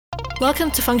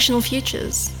Welcome to Functional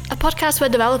Futures, a podcast where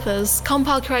developers,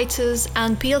 compile creators,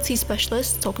 and PLC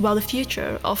specialists talk about the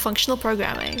future of functional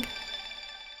programming.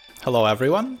 Hello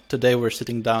everyone. Today we're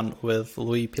sitting down with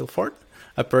Louis Pilfold,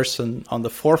 a person on the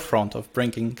forefront of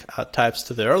bringing types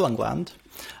to the Erlang land.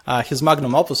 His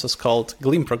magnum opus is called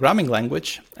Gleam Programming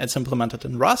Language. It's implemented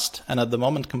in Rust and at the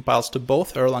moment compiles to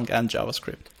both Erlang and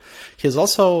JavaScript. He is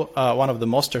also one of the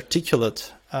most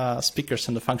articulate speakers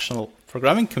in the functional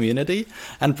programming community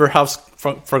and perhaps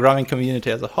programming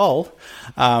community as a whole.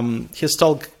 His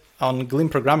talk on Gleam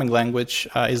Programming Language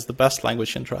is the best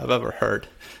language intro I've ever heard,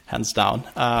 hands down.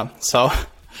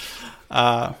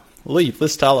 Louis,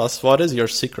 please tell us, what is your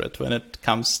secret when it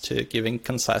comes to giving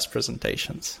concise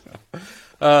presentations?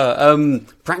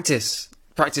 Practice,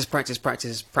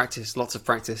 lots of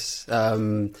practice.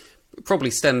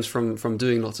 Probably stems from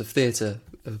doing lots of theatre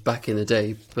back in the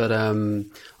day, but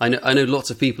I know lots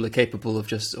of people are capable of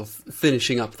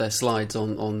finishing up their slides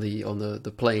on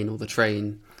the plane or the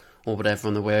train or whatever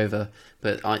on the way over.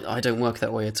 But I don't work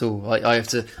that way at all. I've got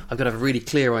to have a really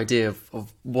clear idea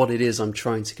of what it is I'm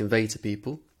trying to convey to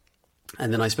people.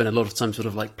 And then I spend a lot of time sort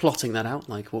of like plotting that out,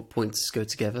 like what points go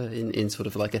together in sort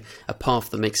of like a path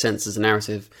that makes sense as a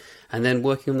narrative, and then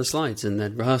working on the slides and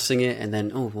then rehearsing it, and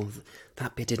then, oh, well,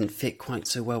 that bit didn't fit quite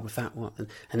so well with that one.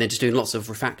 And then just doing lots of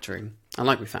refactoring. I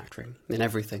like refactoring in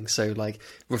everything. So like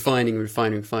refining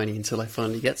until I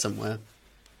finally get somewhere.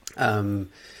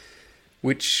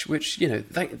 Which you know,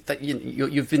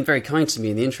 you've been very kind to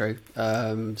me in the intro.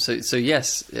 So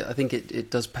yes, I think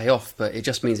it does pay off, but it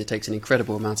just means it takes an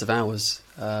incredible amount of hours,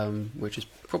 which is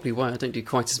probably why I don't do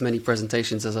quite as many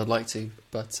presentations as I'd like to.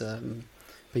 But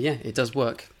yeah, it does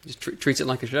work. Just treat it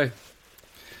like a show.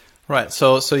 Right.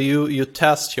 So you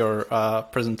test your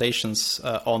presentations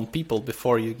on people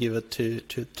before you give it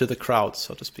to the crowd,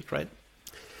 so to speak, right?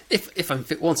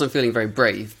 Once I'm feeling very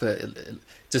brave, but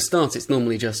to start, it's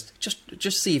normally just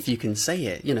see if you can say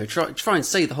it. You know, try and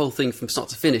say the whole thing from start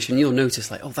to finish, and you'll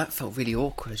notice like, oh, that felt really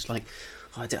awkward. Like,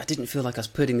 I didn't feel like I was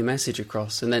putting the message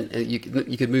across. And then you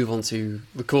could move on to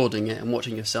recording it and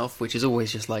watching yourself, which is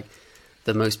always just like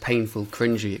the most painful,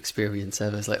 cringy experience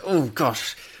ever. It's like, oh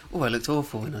gosh, I looked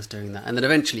awful when I was doing that. And then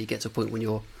eventually you get to a point when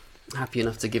you're happy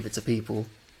enough to give it to people,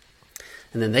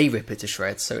 and then they rip it to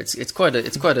shreds. So it's quite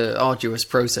a arduous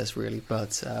process, really.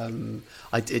 But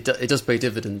it does pay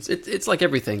dividends. It's like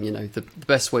everything, you know. The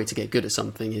best way to get good at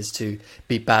something is to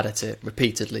be bad at it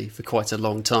repeatedly for quite a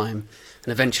long time,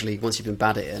 and eventually, once you've been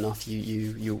bad at it enough,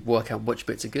 you work out which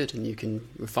bits are good, and you can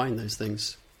refine those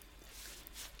things.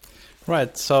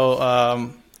 Right. So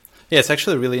yeah, it's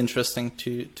actually really interesting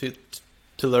to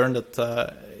learn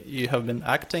that you have been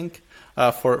acting.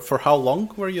 For how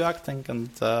long were you acting, and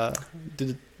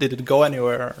did it go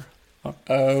anywhere? How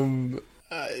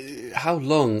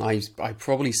long? I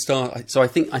probably start. So I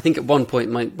think at one point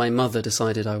my mother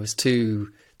decided I was too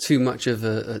much of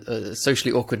a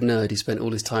socially awkward nerd who spent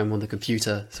all his time on the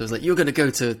computer. So it was like, you're going to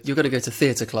go to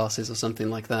theatre classes or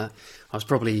something like that. I was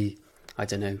probably, I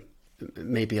don't know,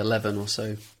 maybe 11 or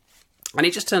so, and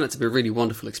it just turned out to be a really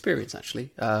wonderful experience,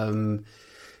 actually.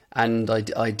 And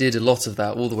I did a lot of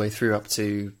that all the way through up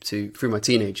to through my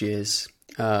teenage years,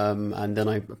 and then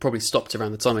I probably stopped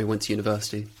around the time I went to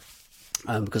university,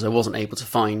 because I wasn't able to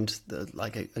find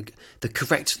the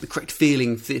correct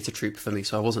feeling theatre troupe for me,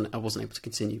 so I wasn't able to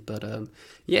continue. But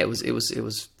yeah, it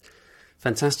was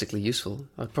fantastically useful.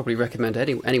 I'd probably recommend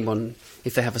anyone,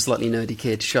 if they have a slightly nerdy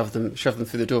kid, shove them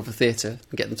through the door of a theatre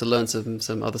and get them to learn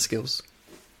some other skills.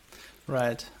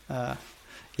 Right.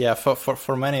 Yeah.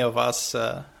 For many of us.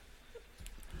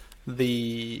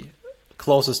 The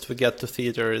closest we get to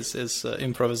theater is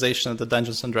improvisation at the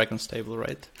Dungeons and Dragons table,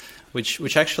 right?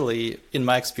 Which actually, in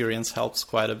my experience, helps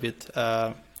quite a bit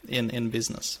in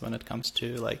business when it comes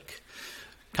to like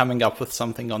coming up with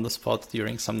something on the spot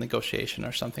during some negotiation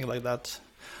or something like that.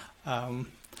 Yeah,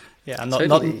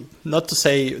 totally. not to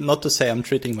say I'm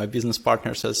treating my business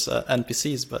partners as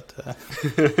NPCs, but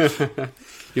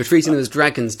you're treating them as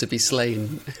dragons to be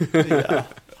slain. Yeah.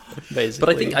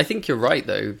 Basically. But I think you're right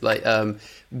though. Like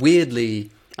weirdly,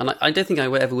 and I don't think I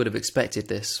ever would have expected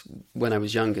this when I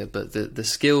was younger. But the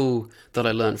skill that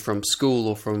I learned from school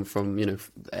or from you know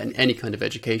any kind of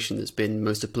education that's been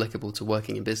most applicable to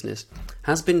working in business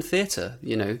has been theatre.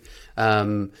 You know,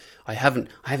 I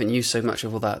haven't used so much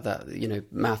of all that you know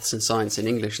maths and science and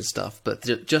English and stuff,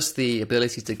 but just the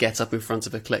ability to get up in front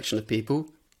of a collection of people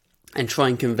and try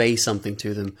and convey something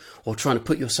to them, or trying to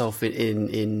put yourself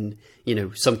in you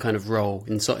know some kind of role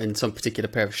in some particular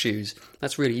pair of shoes.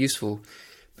 That's really useful.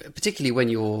 particularly when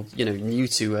you're, new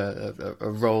to a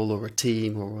role or a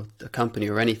team or a company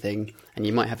or anything, and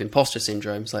you might have imposter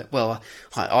syndrome. It's like, well,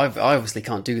 I obviously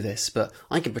can't do this, but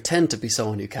I can pretend to be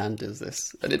someone who can do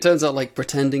this. And it turns out like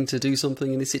pretending to do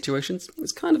something in these situations,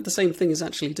 it's kind of the same thing as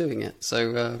actually doing it.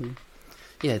 So,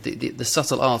 the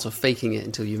subtle art of faking it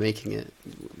until you're making it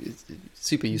is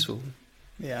super useful.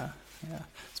 Yeah.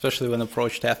 Especially when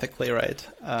approached ethically, right?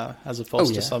 As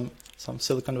opposed to some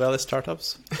Silicon Valley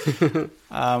startups.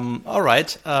 All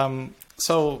right.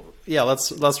 So yeah,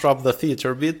 let's drop the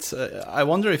theater bit. I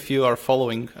wonder if you are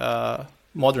following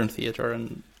modern theater,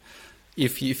 and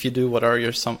if you do, what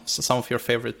are some of your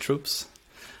favorite troupes?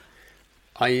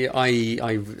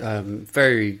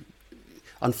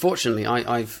 Unfortunately,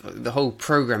 I've the whole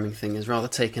programming thing has rather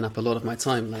taken up a lot of my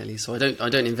time lately. So I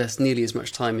don't invest nearly as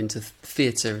much time into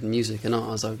theatre and music and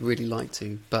art as I would really like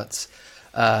to. But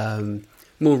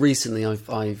more recently,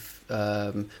 I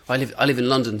live in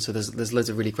London, so there's loads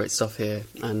of really great stuff here,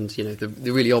 and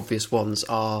the really obvious ones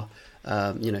are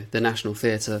the National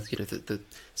Theatre, the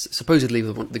supposedly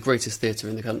the greatest theatre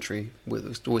in the country,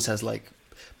 which always has like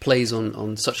plays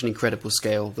on such an incredible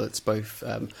scale that's both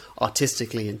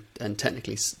artistically and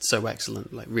technically so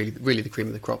excellent, like really the cream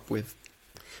of the crop, with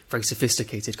very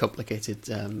sophisticated, complicated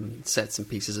sets and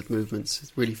pieces of movements.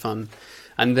 It's really fun.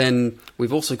 And then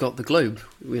we've also got the Globe,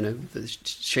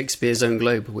 Shakespeare's own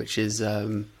Globe, which is,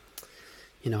 I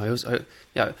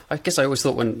guess I always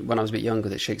thought when I was a bit younger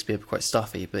that Shakespeare was quite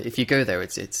stuffy, but if you go there,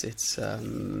 it's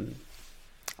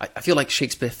I feel like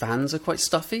Shakespeare fans are quite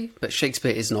stuffy, but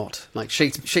Shakespeare is not. Like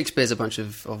Shakespeare's a bunch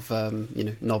of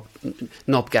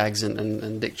knob gags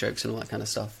and dick jokes and all that kind of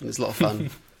stuff, and it's a lot of fun.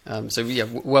 So yeah,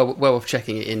 well worth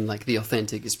checking it in, like the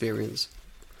authentic experience.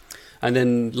 And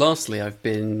then lastly, I've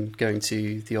been going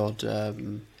to the odd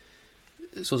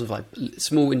sort of like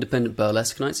small independent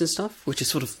burlesque nights and stuff, which is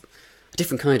sort of a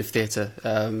different kind of theatre.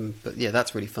 But yeah,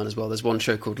 that's really fun as well. There's one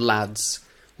show called Lads,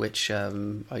 which I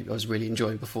was really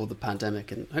enjoying before the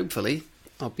pandemic, and hopefully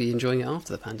I'll be enjoying it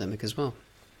after the pandemic as well.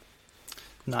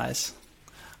 Nice.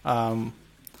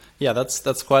 Yeah,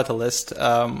 that's quite a list.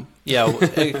 Actually,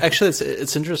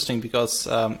 it's interesting because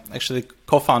actually,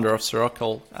 co-founder of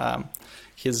Sirocco,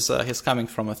 he's coming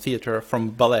from a theater, from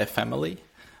ballet family,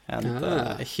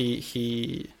 and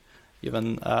he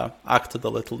even acted a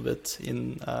little bit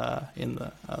in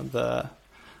the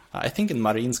I think in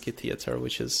Mariinsky Theater,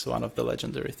 which is one of the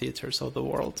legendary theaters of the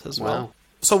world as well. Wow.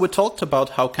 So we talked about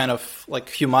how kind of like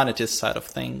humanities side of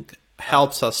thing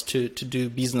helps us to do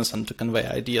business and to convey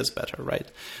ideas better, right?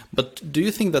 But do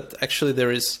you think that actually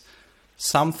there is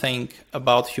something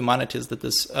about humanities that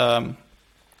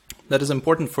is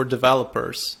important for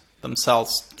developers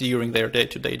themselves during their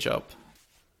day-to-day job?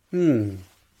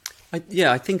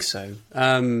 I think so.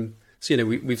 So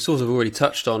we've sort of already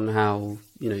touched on how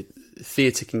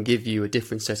theatre can give you a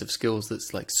different set of skills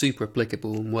that's like super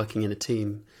applicable in working in a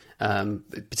team,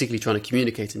 particularly trying to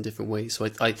communicate in different ways. So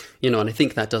and I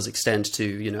think that does extend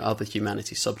to other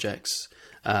humanities subjects.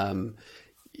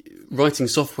 Writing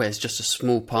software is just a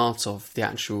small part of the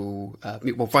actual.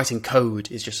 Writing code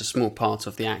is just a small part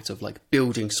of the act of like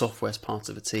building software as part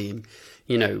of a team.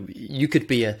 You could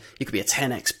be a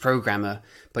 10x programmer,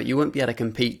 but you won't be able to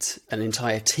compete an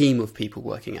entire team of people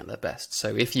working at their best.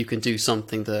 So if you can do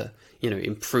something that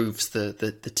improves the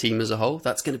team as a whole,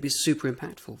 that's going to be super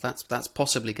impactful. That's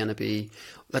possibly going to be,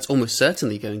 that's almost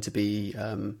certainly going to be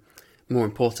more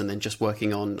important than just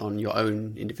working on your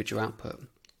own individual output.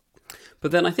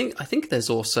 But then I think there's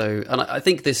also, and I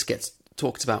think this gets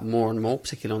talked about more and more,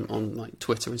 particularly on like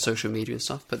Twitter and social media and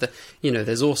stuff. But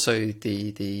there's also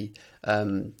the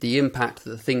impact that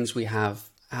the things we have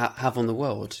on the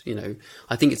world.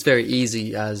 I think it's very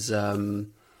easy as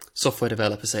software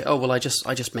developers say, oh well, I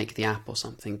just make the app or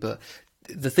something, but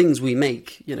the things we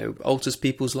make alters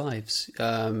people's lives.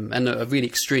 And a really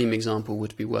extreme example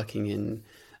would be working in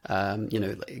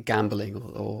like gambling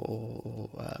or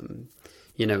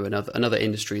another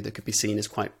industry that could be seen as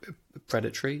quite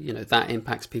predatory. That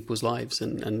impacts people's lives,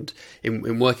 and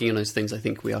in working on those things, I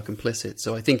think we are complicit.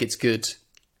 So I think it's good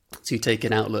to take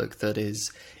an outlook that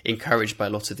is encouraged by a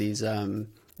lot of these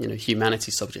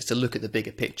humanities subjects, to look at the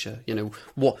bigger picture.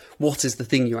 What is the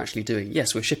thing you're actually doing?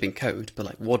 Yes, we're shipping code, but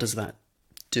like, what does that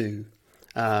do?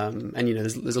 And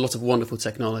there's a lot of wonderful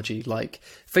technology like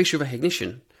facial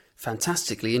recognition.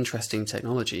 Fantastically interesting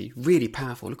technology, really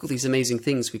powerful. Look at all these amazing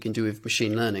things we can do with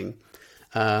machine learning.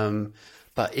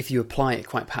 But if you apply it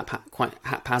quite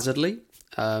haphazardly,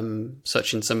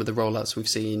 such in some of the rollouts we've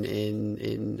seen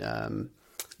in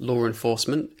law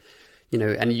enforcement,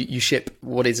 and you ship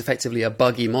what is effectively a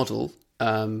buggy model,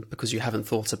 because you haven't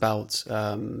thought about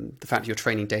the fact your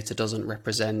training data doesn't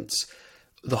represent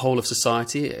the whole of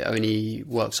society. It only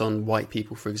works on white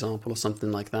people, for example, or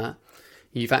something like that.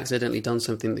 You've accidentally done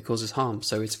something that causes harm.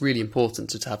 So it's really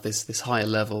important to have this higher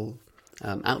level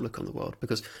outlook on the world,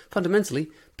 because fundamentally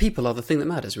people are the thing that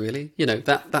matters, really.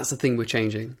 That's the thing we're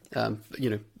changing.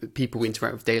 People we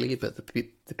interact with daily, but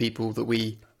the people that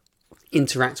we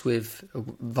interact with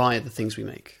via the things we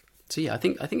make. So yeah, I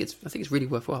think it's really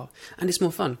worthwhile, and it's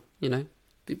more fun. Be a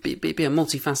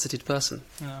multifaceted person.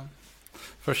 Yeah,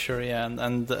 for sure. Yeah,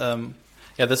 and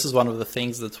this is one of the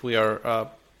things that we are,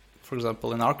 for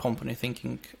example, in our company,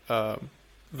 thinking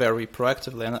very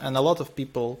proactively, and a lot of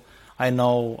people I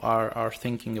know are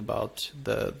thinking about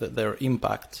their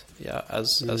impact. Yeah,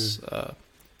 as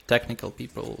technical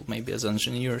people, maybe as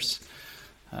engineers,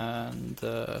 and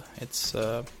it's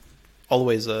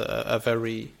always a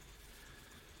very,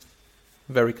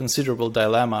 very considerable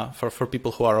dilemma for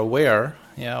people who are aware,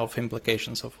 of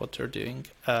implications of what they're doing,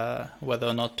 whether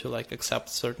or not to accept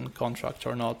certain contract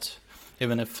or not,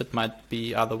 even if it might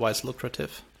be otherwise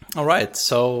lucrative. All right,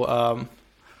 so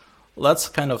let's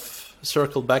kind of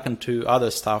circle back into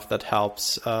other stuff that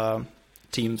helps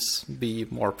teams be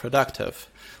more productive,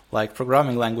 like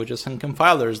programming languages and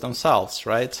compilers themselves,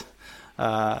 right?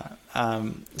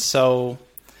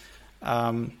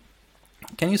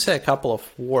 Can you say a couple of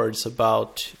words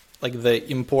about the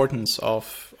importance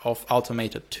of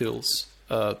automated tools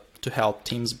to help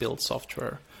teams build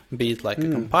software, be it a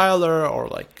compiler or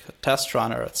a test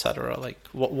runner, etc.?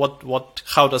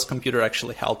 How does computer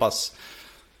actually help us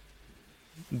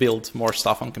build more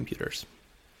stuff on computers?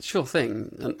 Sure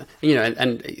thing.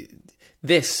 And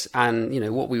this and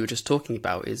what we were just talking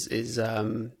about is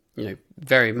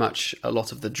very much a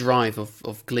lot of the drive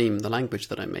of Gleam, the language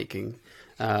that I'm making.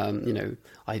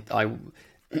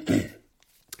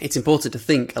 It's important to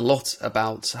think a lot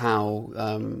about how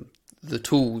the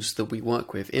tools that we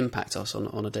work with impact us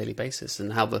on a daily basis,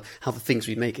 and how the things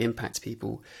we make impact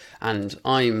people. And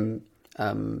I'm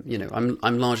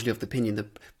largely of the opinion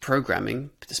that programming,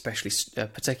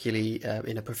 particularly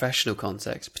in a professional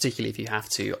context, particularly if you have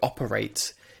to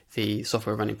operate the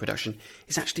software running production,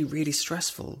 is actually really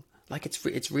stressful.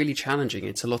 It's really challenging.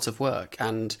 It's a lot of work.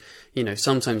 And,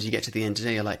 sometimes you get to the end of the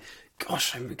day, you're like,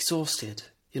 gosh, I'm exhausted.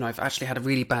 I've actually had a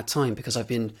really bad time because I've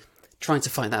been trying to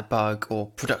find that bug, or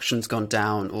production's gone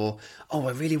down, or, I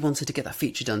really wanted to get that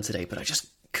feature done today, but I just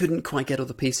couldn't quite get all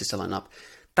the pieces to line up.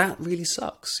 That really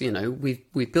sucks.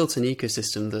 We've built an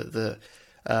ecosystem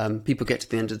that people get to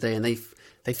the end of the day and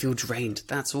they feel drained.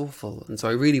 That's awful. And so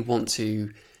I really want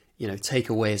to, take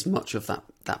away as much of that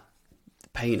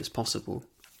pain as possible.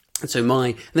 And so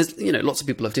there's lots of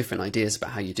people have different ideas about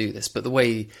how you do this, but the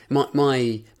way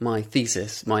my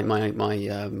thesis, the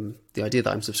idea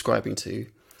that I'm subscribing to,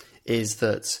 is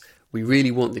that we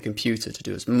really want the computer to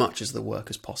do as much as the work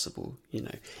as possible.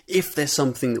 If there's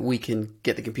something that we can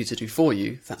get the computer to do for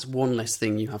you, that's one less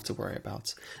thing you have to worry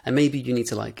about. And maybe you need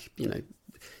to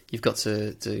you've got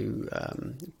to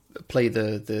play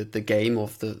the game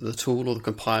of the tool or the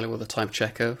compiler or the type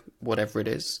checker, whatever it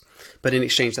is. But in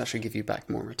exchange, that should give you back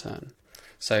more in return.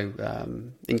 So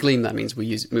in Gleam, that means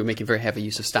we're making very heavy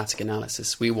use of static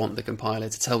analysis. We want the compiler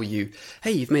to tell you,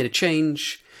 hey, you've made a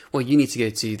change. Well, you need to go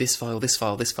to this file, this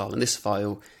file, this file, and this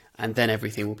file, and then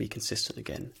everything will be consistent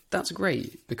again. That's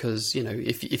great because,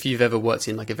 if you've ever worked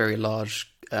in a very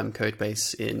large code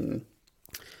base in,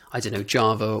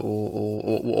 Java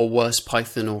or worse,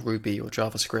 Python or Ruby or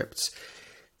JavaScript,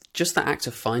 just that act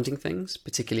of finding things,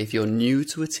 particularly if you're new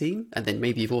to a team, and then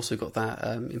maybe you've also got that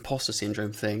imposter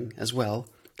syndrome thing as well,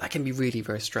 that can be really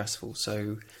very stressful.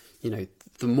 So, the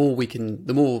more we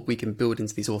can build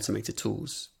into these automated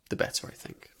tools, the better, I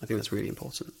think. I think that's really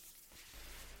important.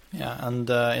 Yeah, and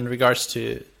in regards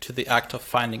to the act of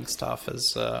finding stuff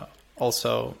is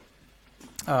also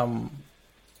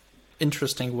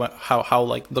interesting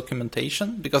how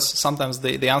documentation, because sometimes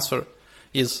the answer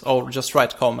is, just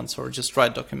write comments or just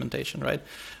write documentation, right?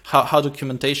 How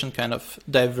documentation kind of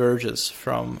diverges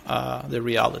from the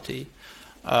reality,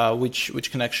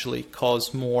 which can actually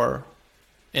cause more,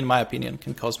 in my opinion,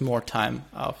 can cause more time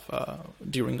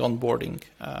during onboarding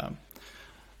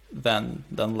than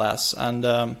less. And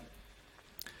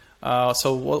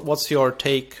so what's your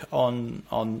take on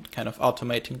kind of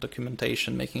automating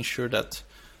documentation, making sure that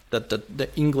the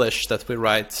English that we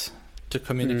write to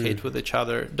communicate with each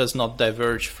other does not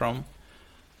diverge from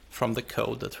the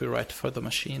code that we write for the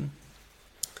machine?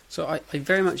 So I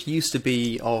very much used to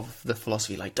be of the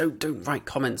philosophy like don't write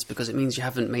comments because it means you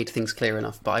haven't made things clear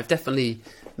enough. But I've definitely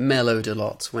mellowed a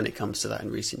lot when it comes to that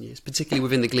in recent years, particularly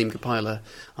within the Gleam compiler,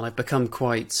 and I've become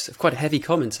quite a heavy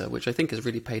commenter, which I think has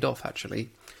really paid off actually.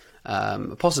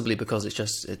 Possibly because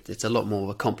it's a lot more of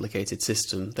a complicated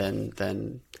system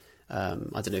than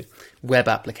I don't know, web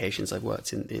applications I've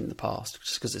worked in the past,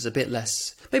 just because it's a bit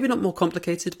less, maybe not more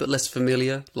complicated, but less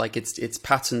familiar. Like it's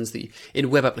patterns that in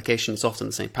web applications, it's often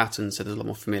the same patterns, so there's a lot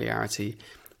more familiarity.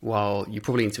 While you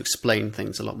probably need to explain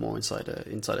things a lot more inside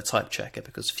a type checker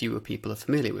because fewer people are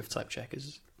familiar with type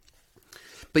checkers.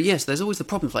 But yes, there's always the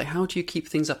problem of like, how do you keep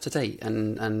things up to date?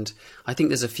 And I think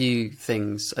there's a few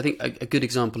things. I think a good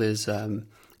example is in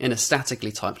a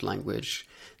statically typed language,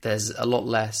 there's a lot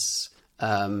less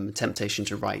temptation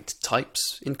to write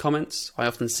types in comments. I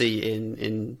often see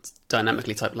in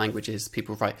dynamically typed languages,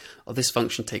 people write, oh, this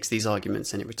function takes these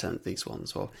arguments and it returns these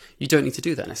ones. Well, you don't need to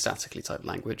do that in a statically typed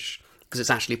language because it's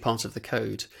actually part of the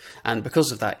code. And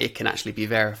because of that, it can actually be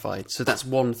verified. So that's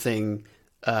one thing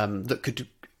that could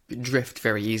drift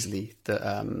very easily that,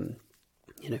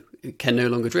 it can no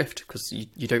longer drift because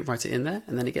you don't write it in there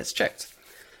and then it gets checked.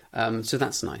 So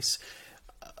that's nice.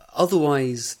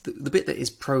 Otherwise, the bit that is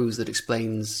prose that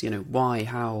explains, why,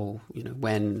 how,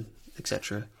 when,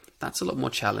 etc., that's a lot more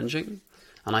challenging.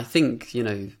 And I think,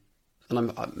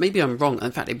 maybe I'm wrong.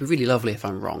 In fact, it'd be really lovely if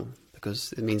I'm wrong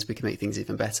because it means we can make things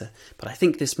even better. But I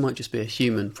think this might just be a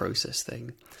human process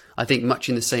thing. I think much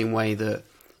in the same way that,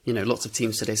 lots of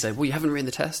teams today say, well, you haven't written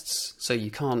the tests, so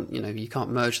you can't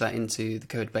merge that into the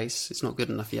code base. It's not good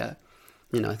enough yet.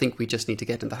 I think we just need to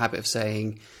get in the habit of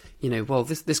saying, well,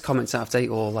 this comment's out of date,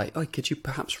 or like, oh, could you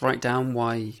perhaps write down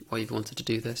why you've wanted to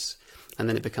do this? And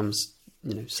then it becomes,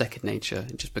 second nature.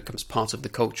 It just becomes part of the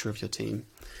culture of your team,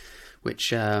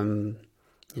 which, isn't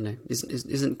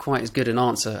quite as good an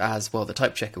answer as, well, the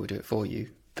type checker will do it for you,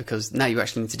 because now you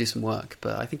actually need to do some work.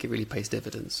 But I think it really pays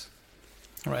dividends.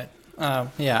 Right.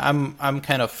 I'm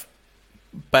kind of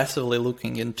passively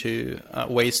looking into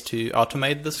ways to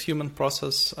automate this human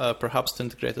process, perhaps to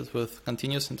integrate it with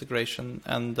continuous integration.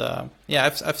 And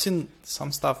I've seen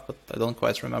some stuff, but I don't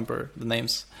quite remember the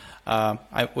names.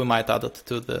 We might add it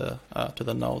to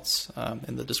the notes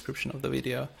in the description of the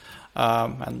video.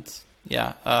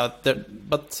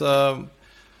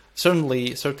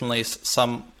 Certainly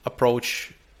some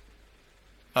approach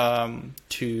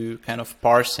to kind of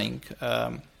parsing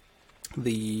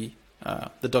the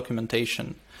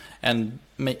documentation and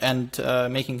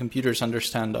making computers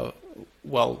understand,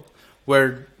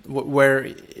 where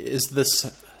is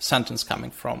this sentence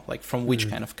coming from? Like from which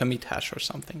kind of commit hash or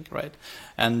something, right?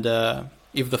 And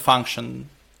if the function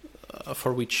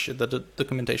for which the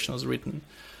documentation was written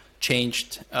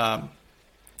changed,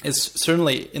 is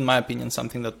certainly, in my opinion,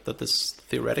 something that is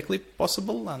theoretically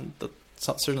possible, and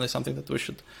that's certainly something that we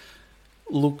should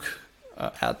look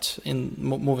at in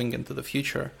moving into the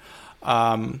future.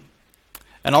 And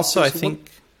also, I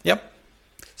think, yep.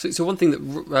 So one thing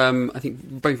that I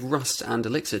think both Rust and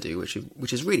Elixir do,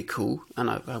 which is really cool,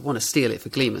 and I want to steal it for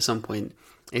Gleam at some point,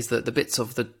 is that the bits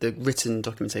of the written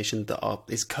documentation that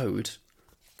is code,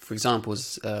 for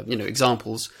examples,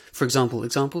 examples. For example,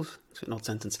 examples. It's an odd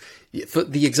sentence. For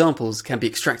the examples can be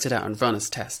extracted out and run as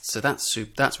tests. So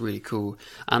that's really cool.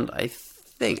 And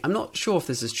I'm not sure if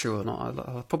this is true or not.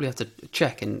 I'll probably have to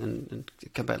check and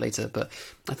come back later. But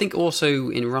I think also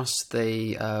in Rust,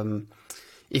 they,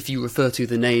 if you refer to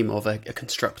the name of a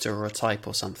constructor or a type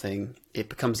or something, it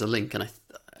becomes a link. And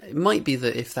it might be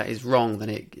that if that is wrong, then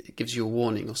it gives you a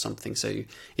warning or something. So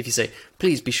if you say,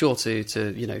 please be sure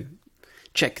to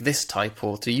check this type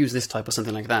or to use this type or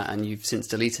something like that, and you've since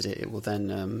deleted it, it will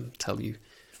then tell you,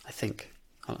 I think.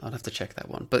 I'll have to check that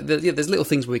one. But there's little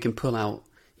things where we can pull out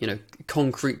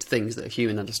concrete things that are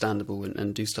human understandable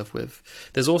and do stuff with.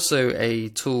 There's also a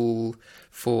tool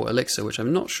for Elixir, which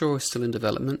I'm not sure is still in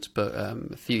development, but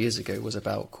a few years ago was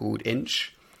about called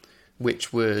Inch,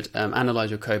 which would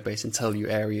analyze your code base and tell you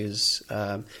areas.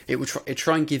 It would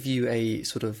try and give you a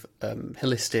sort of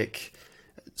holistic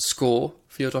score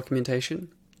for your documentation.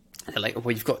 Like,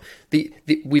 well, you've got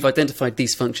we've identified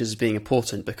these functions as being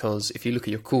important because if you look at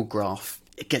your call graph,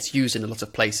 it gets used in a lot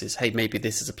of places. Hey, maybe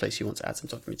this is a place you want to add some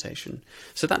documentation.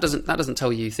 So that doesn't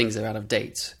tell you things that are out of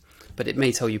date, but it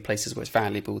may tell you places where it's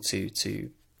valuable to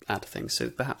add things. So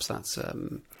perhaps that's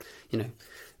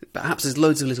perhaps there's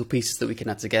loads of little pieces that we can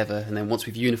add together, and then once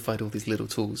we've unified all these little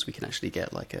tools, we can actually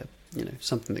get like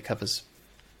something that covers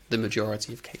the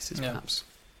majority of cases, perhaps.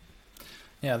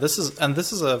 Yeah, this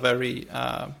is a very,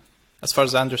 as far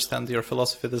as I understand your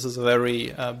philosophy, this is a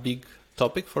very big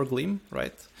topic for Gleam,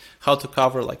 right? How to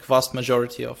cover like vast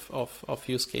majority of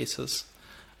use cases.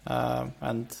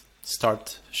 and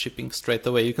start shipping straight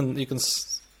away. You can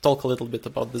talk a little bit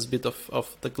about this bit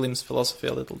of the Glimpse philosophy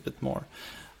a little bit more.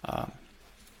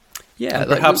 Yeah,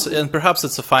 and perhaps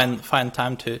it's a fine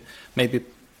time to maybe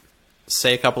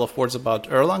say a couple of words about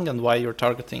Erlang and why you're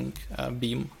targeting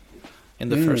Beam in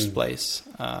the first place.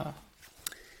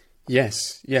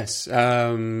 Yes.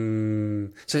 So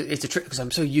it's a trick because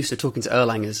I'm so used to talking to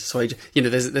Erlangers. So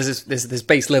there's this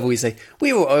base level. You say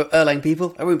we all Erlang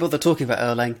people. I won't bother talking about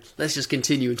Erlang. Let's just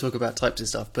continue and talk about types and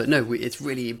stuff. But no, it's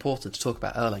really important to talk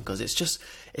about Erlang because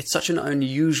it's such an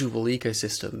unusual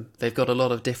ecosystem. They've got a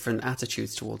lot of different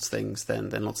attitudes towards things than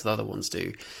lots of other ones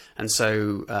do, and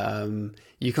so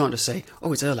you can't just say,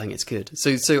 "Oh, it's Erlang, it's good."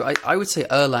 So I would say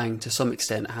Erlang to some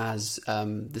extent has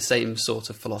the same sort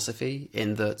of philosophy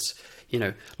in that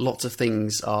lots of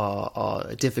things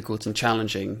are difficult and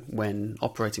challenging when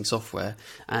operating software,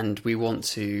 and we want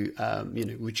to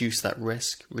reduce that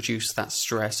risk, reduce that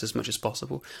stress as much as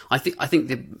possible. I think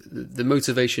the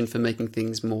motivation for making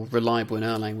things more reliable in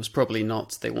Erlang was probably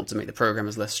not they want to make the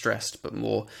programmers less stressed, but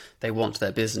more they want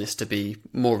their business to be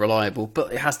more reliable.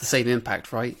 But it has the same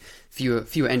impact, right?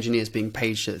 Fewer engineers being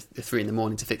paged at 3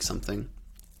 a.m. to fix something.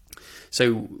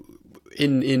 So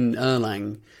in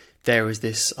Erlang, there is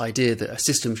this idea that a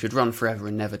system should run forever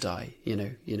and never die.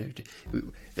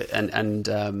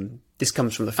 This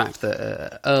comes from the fact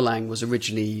that Erlang was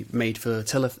originally made for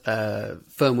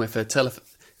firmware for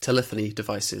telephony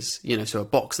devices. So a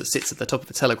box that sits at the top of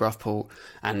a telegraph pole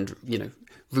and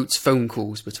routes phone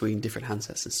calls between different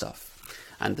handsets and stuff.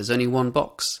 And there's only one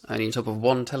box, only on top of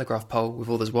one telegraph pole with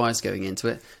all those wires going into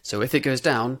it. So if it goes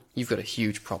down, you've got a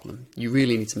huge problem. You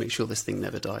really need to make sure this thing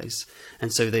never dies.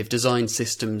 And so they've designed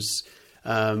systems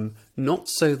not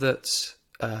so that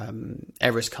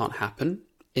errors can't happen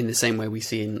in the same way we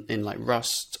see in like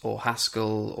Rust or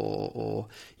Haskell or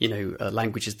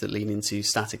languages that lean into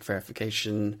static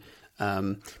verification.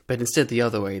 But instead the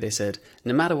other way, they said,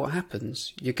 no matter what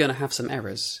happens, you're going to have some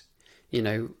errors.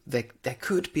 There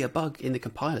could be a bug in the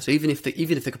compiler. So even if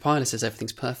the compiler says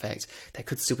everything's perfect, there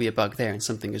could still be a bug there and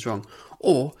something is wrong.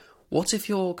 Or what if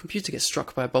your computer gets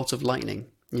struck by a bolt of lightning,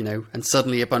 and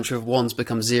suddenly a bunch of ones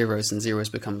become zeros and zeros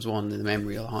becomes one in the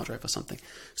memory or the hard drive or something.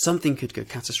 Something could go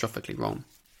catastrophically wrong.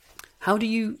 How do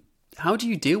you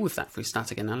deal with that through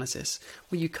static analysis?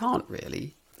 Well, you can't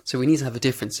really. So we need to have a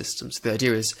different system. So the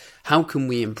idea is, how can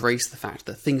we embrace the fact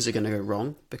that things are going to go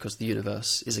wrong because the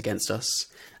universe is against us,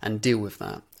 and deal with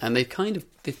that? And they've got a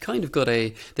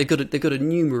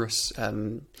numerous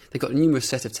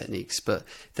set of techniques, but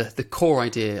the core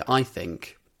idea, I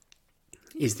think,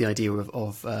 is the idea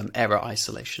of error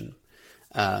isolation,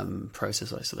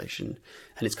 process isolation,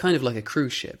 and it's kind of like a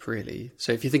cruise ship, really.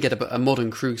 So if you think about a modern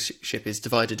cruise ship is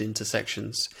divided into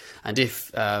sections, and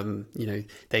if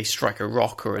they strike a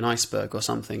rock or an iceberg or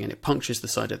something and it punctures the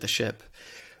side of the ship,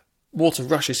 water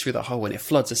rushes through the hole and it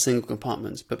floods a single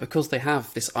compartment. But because they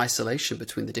have this isolation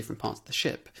between the different parts of the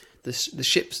ship, the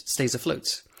ship stays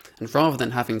afloat. And rather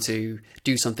than having to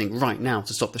do something right now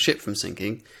to stop the ship from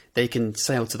sinking, they can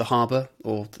sail to the harbour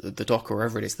or the dock or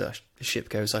wherever it is that the ship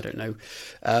goes, I don't know.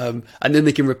 And then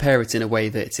they can repair it in a way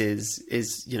that is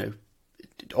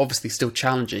obviously still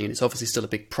challenging, and it's obviously still a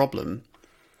big problem,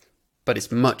 but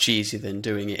it's much easier than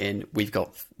doing it in, we've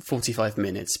got 45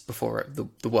 minutes before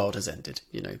the world has ended,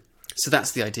 So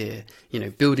that's the idea,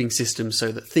 building systems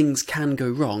so that things can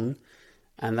go wrong,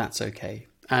 and that's okay.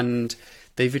 And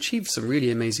they've achieved some really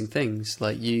amazing things.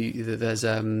 Like there's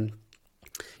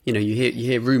you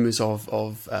hear rumors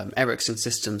of Ericsson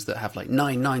systems that have like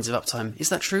 9 nines of uptime. Is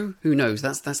that true? Who knows?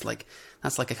 That's like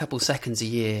a couple seconds a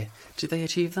year. Do they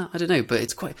achieve that? I don't know, but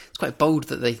it's quite bold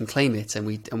that they can claim it, and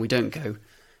we don't go.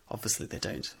 Obviously, they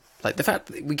don't. Like the fact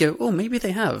that we go, oh, maybe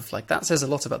they have. Like that says a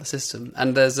lot about the system.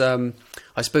 And there's I've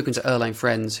spoken to Erlang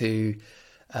friends who,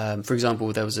 for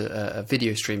example, there was a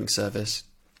video streaming service.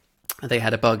 They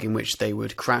had a bug in which they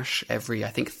would crash every, I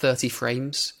think, 30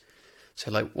 frames.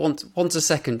 So like once a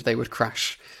second they would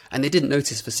crash, and they didn't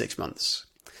notice for 6 months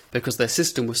because their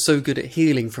system was so good at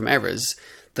healing from errors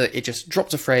that it just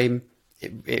dropped a frame,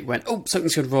 it went, oh,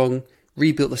 something's gone wrong,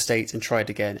 rebuilt the state and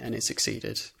tried again, and it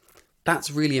succeeded.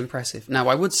 That's really impressive. Now,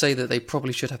 I would say that they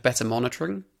probably should have better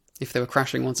monitoring if they were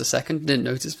crashing once a second, didn't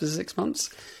notice for 6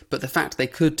 months. But the fact they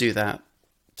could do that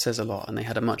says a lot, and they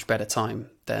had a much better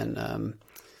time than...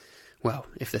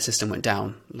 if the system went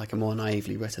down, like a more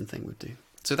naively written thing would do.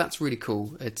 So that's really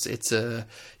cool. It's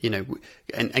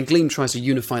and Gleam tries to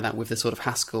unify that with the sort of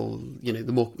Haskell,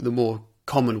 the more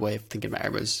common way of thinking about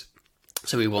errors.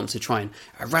 So we want to try and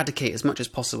eradicate as much as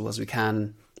possible as we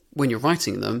can when you're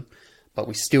writing them, but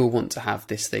we still want to have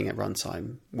this thing at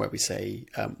runtime where we say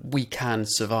we can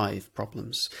survive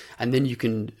problems, and then you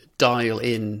can dial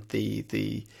in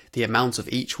the amount of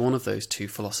each one of those two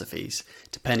philosophies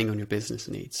depending on your business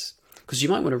needs. Because you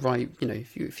might want to write,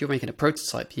 if you're making a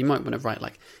prototype, you might want to write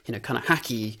kind of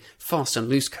hacky, fast and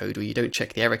loose code where you don't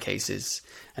check the error cases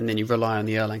and then you rely on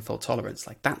the Erlang fault tolerance.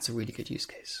 Like, that's a really good use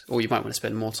case. Or you might want to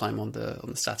spend more time on the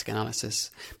static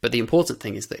analysis. But the important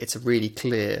thing is that it's a really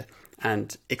clear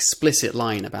and explicit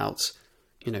line about,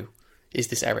 is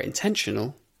this error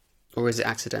intentional or is it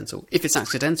accidental? If it's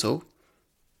accidental,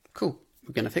 cool,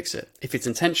 we're going to fix it. If it's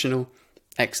intentional,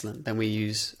 excellent. Then we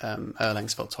use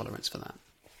Erlang's fault tolerance for that.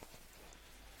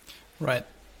 Right.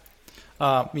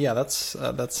 Yeah, that's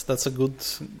a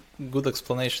good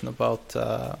explanation about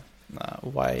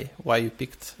why you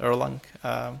picked Erlang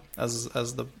as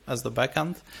the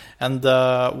backend. And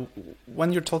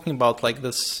when you're talking about like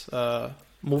this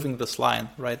moving this line,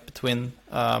 right, between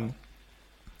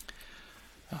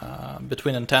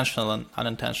intentional and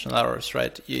unintentional errors,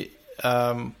 right? You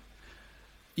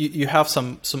have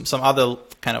some other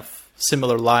kind of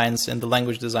similar lines in the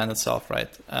language design itself,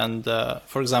 right? And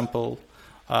for example,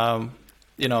 the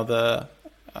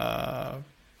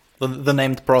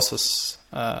named process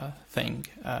thing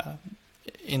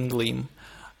in Gleam,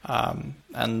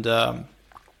 and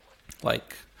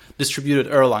like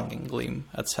distributed Erlang in Gleam,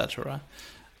 etc.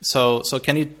 So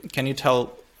can you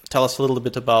tell us a little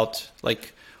bit about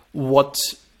like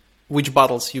which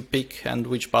bottles you pick and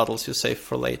which bottles you save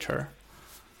for later?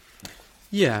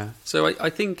 Yeah, so I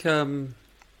think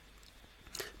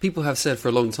people have said for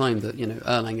a long time that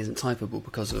Erlang isn't typable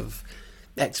because of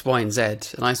X, Y, and Z,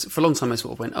 and for a long time I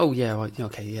sort of went, oh yeah,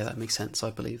 okay, yeah, that makes sense.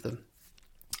 I believe them.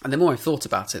 And the more I thought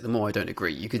about it, the more I don't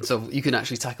agree. You can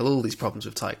actually tackle all these problems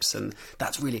with types, and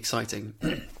that's really exciting.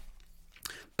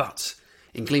 But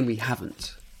in Gleam we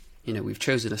haven't. We've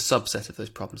chosen a subset of those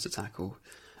problems to tackle.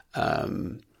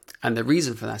 And the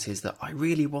reason for that is that I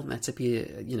really want there to be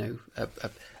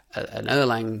an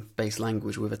Erlang-based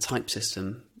language with a type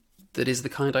system that is the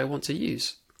kind I want to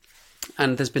use.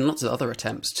 And there's been lots of other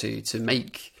attempts to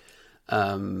make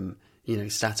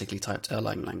statically typed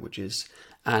Erlang languages,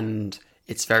 and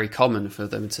it's very common for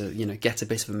them to get a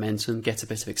bit of momentum, get a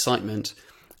bit of excitement,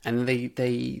 and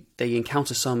they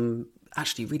encounter some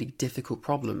actually really difficult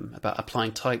problem about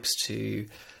applying types to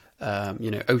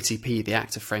OTP, the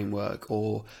actor framework,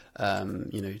 or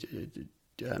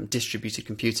distributed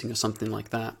computing or something like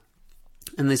that.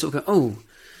 And they sort of go,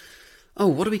 oh,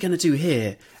 what are we going to do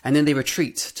here? And then they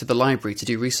retreat to the library to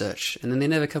do research, and then they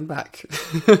never come back.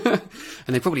 And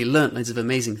they probably learnt loads of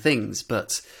amazing things,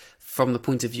 but from the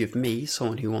point of view of me,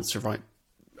 someone who wants to write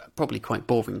probably quite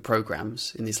boring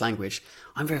programs in this language,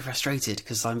 I'm very frustrated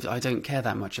because I don't care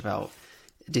that much about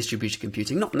distributed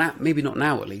computing. Not now, maybe not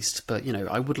now at least, but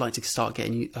I would like to start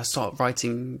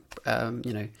writing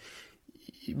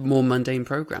more mundane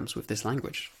programs with this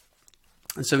language.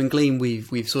 And so in Gleam,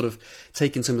 we've sort of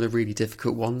taken some of the really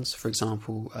difficult ones. For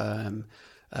example,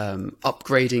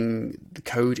 upgrading the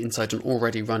code inside an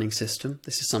already running system.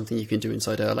 This is something you can do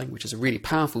inside Erlang, which is a really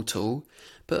powerful tool,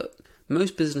 but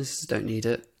most businesses don't need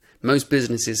it. Most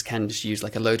businesses can just use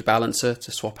like a load balancer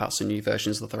to swap out some new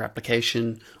versions of their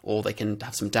application, or they can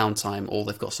have some downtime, or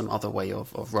they've got some other way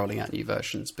of rolling out new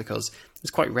versions, because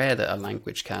it's quite rare that a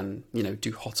language can,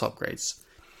 do hot upgrades.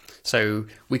 So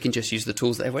we can just use the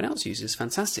tools that everyone else uses.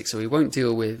 Fantastic. So we won't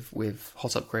deal with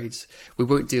hot upgrades. We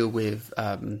won't deal with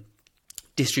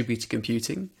distributed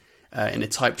computing in a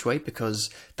typed way,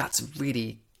 because that's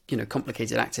really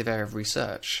complicated active area of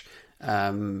research.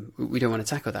 We don't want to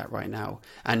tackle that right now.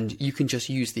 And you can just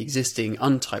use the existing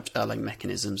untyped Erlang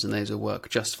mechanisms, and those will work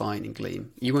just fine in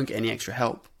Gleam. You won't get any extra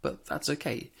help, but that's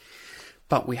okay.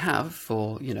 But we have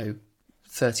for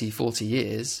 30, 40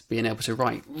 years, being able to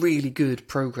write really good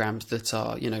programs that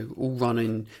are, all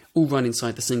run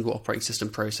inside the single operating system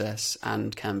process,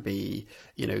 and can be,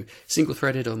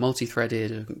 single-threaded or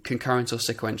multi-threaded, or concurrent or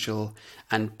sequential,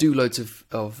 and do loads of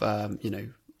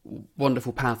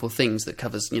wonderful, powerful things that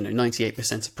covers,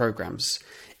 98% of programs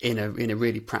in a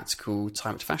really practical,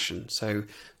 typed fashion. So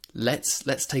let's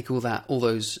take all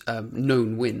those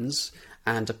known wins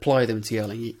and apply them to the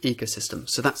Erlang ecosystem.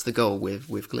 So that's the goal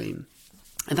with Gleam.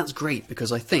 And that's great,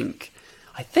 because I think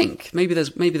maybe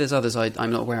there's others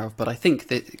I'm not aware of, but I think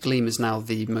that Gleam is now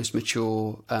the most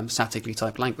mature statically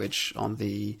typed language on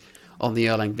the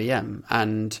Erlang VM.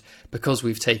 And because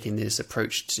we've taken this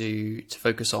approach to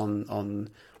focus on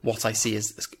what I see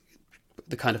as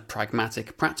the kind of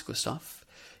pragmatic, practical stuff,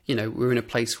 we're in a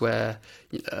place where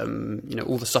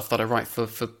all the stuff that I write for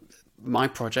my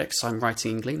projects, I'm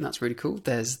writing in Gleam. That's really cool.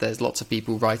 There's lots of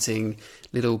people writing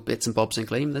little bits and bobs in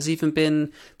Gleam. There's even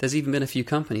been a few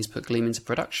companies put Gleam into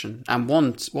production, and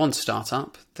one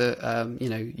startup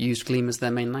that used Gleam as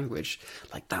their main language.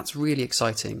 Like, that's really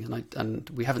exciting, and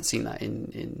we haven't seen that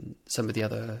in some of the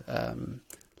other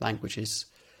languages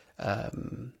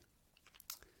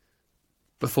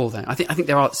before then. I think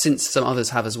there are, since some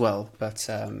others have as well, but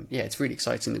it's really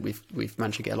exciting that we've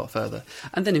managed to get a lot further.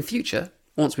 And then in future,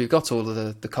 once we've got all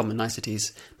of the common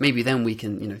niceties, maybe then we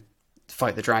can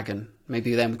fight the dragon.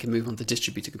 Maybe then we can move on to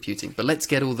distributed computing. But let's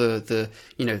get all the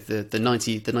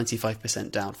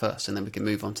 95% down first, and then we can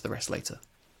move on to the rest later.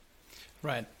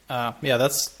 Right.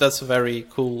 That's very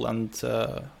cool, and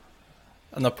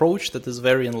an approach that is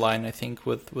very in line, I think,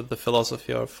 with the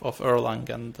philosophy of Erlang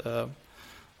and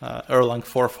Erlang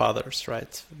forefathers,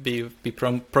 right? Be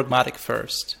pragmatic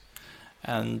first,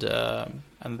 and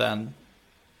then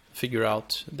figure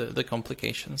out the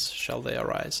complications shall they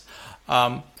arise.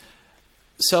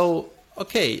 So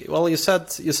okay, well, you said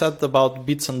about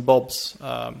bits and bobs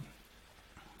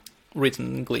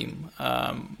written in Gleam.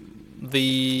 I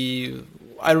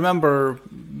remember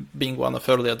being one of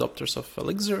early adopters of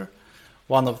Elixir.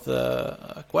 One of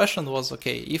the question was,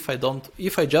 okay, if I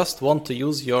just want to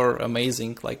use your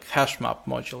amazing like hash map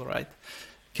module, right?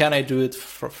 Can I do it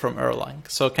from Erlang?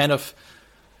 So kind of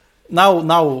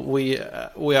now we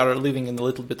are living in a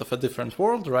little bit of a different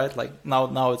world, right? Like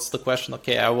now it's the question,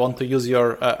 okay, I want to use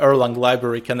your Erlang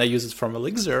library. Can I use it from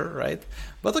Elixir, right?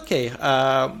 But okay,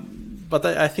 but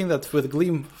I think that with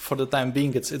Gleam, for the time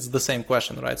being, it's the same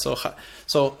question, right?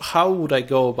 So how would I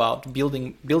go about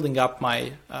building up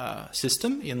my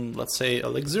system in, let's say,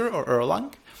 Elixir or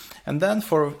Erlang? And then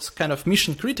for kind of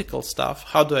mission critical stuff,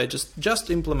 how do I just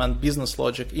implement business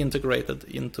logic integrated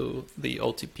into the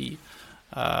OTP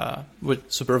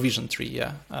with supervision tree,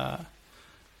 of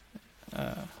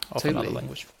Totally. another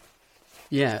language?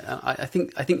 Yeah, I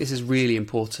think this is really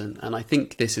important, and I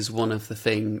think this is one of the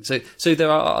things. So there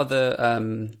are other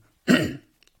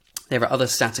there are other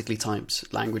statically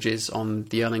typed languages on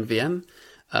the Erlang VM.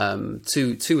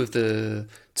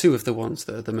 Two of the ones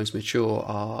that are the most mature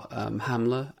are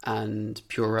Hamler and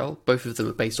Purell. Both of them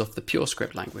are based off the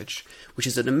PureScript language, which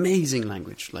is an amazing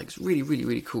language. Like, it's really, really,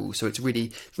 really cool. So it's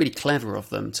really, really clever of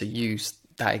them to use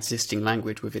that existing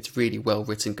language with its really well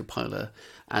written compiler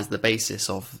as the basis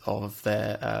of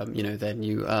their their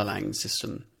new Erlang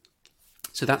system.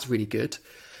 So that's really good.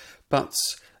 But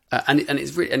and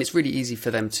it's really easy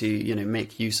for them to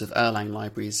make use of Erlang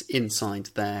libraries inside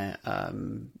their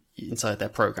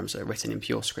programs that are written in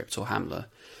PureScript or Hamler.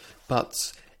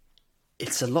 But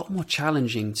it's a lot more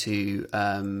challenging to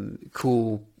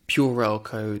call Purell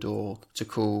code or to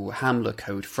call Hamler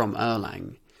code from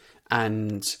Erlang,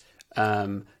 and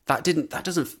that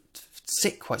doesn't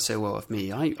sit quite so well with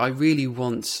me. I really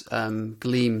want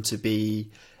Gleam to be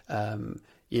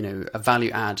a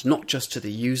value add, not just to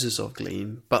the users of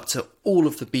Gleam, but to all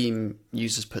of the Beam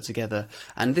users put together.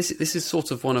 And this is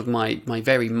sort of one of my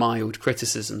very mild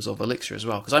criticisms of Elixir as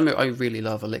well, because I really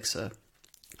love Elixir.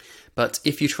 But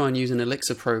if you try and use an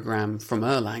Elixir program from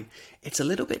Erlang, it's a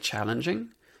little bit challenging,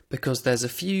 because there's a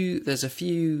few like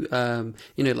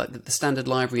the standard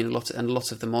library and a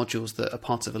lot of the modules that are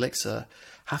part of Elixir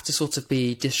have to sort of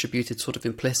be distributed sort of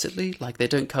implicitly. Like, they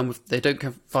don't come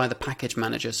via the package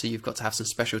manager, so you've got to have some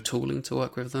special tooling to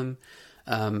work with them.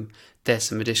 There's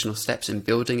some additional steps in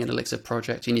building an Elixir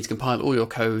project. You need to compile all your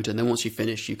code, and then once you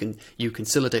finish, you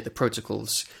consolidate the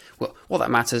protocols. Well, what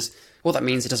that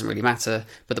means, it doesn't really matter.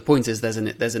 But the point is, there's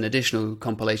an additional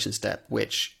compilation step,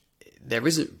 which there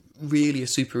isn't really a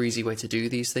super easy way to do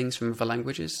these things from other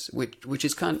languages, which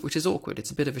is awkward. It's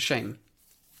a bit of a shame.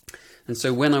 And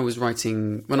so when I was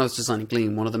designing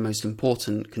Gleam, one of the most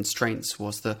important constraints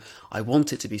was that I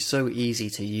want it to be so easy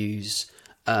to use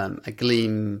a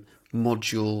Gleam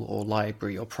module or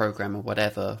library or program or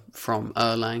whatever from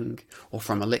Erlang or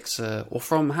from Elixir or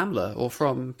from Hamler or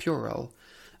from Purell,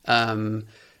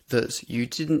 that you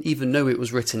didn't even know it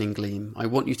was written in Gleam. I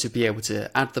want you to be able to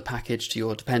add the package to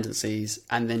your dependencies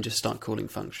and then just start calling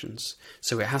functions.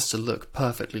 So it has to look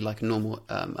perfectly like a normal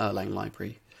Erlang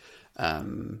library.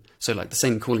 So like the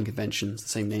same calling conventions, the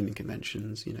same naming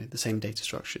conventions, the same data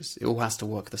structures. It all has to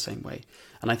work the same way.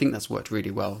 And I think that's worked really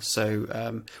well.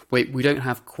 So we don't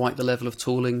have quite the level of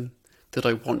tooling that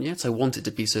I want yet. I want it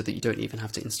to be so that you don't even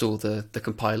have to install the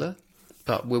compiler.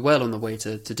 But we're well on the way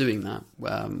to doing that.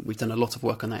 We've done a lot of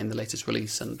work on that in the latest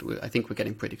release, and I think we're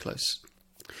getting pretty close.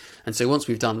 And so once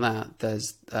we've done that,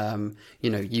 there's,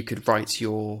 you could write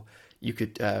your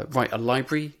write a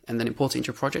library and then import it into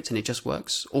your project and it just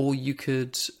works, or you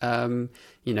could have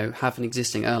an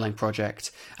existing Erlang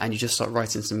project and you just start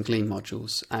writing some Gleam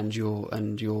modules, and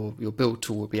your build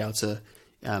tool will be able to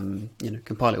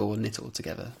compile it all and knit it all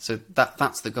together. So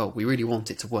that's the goal. We really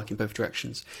want it to work in both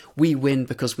directions. We win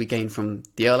because we gain from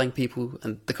the Erlang people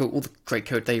and all the great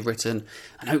code they've written,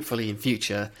 and hopefully in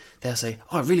future they'll say,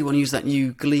 oh, I really want to use that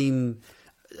new Gleam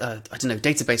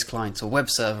database client or web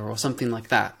server or something like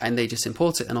that, and they just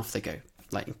import it and off they go.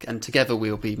 And together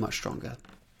we'll be much stronger.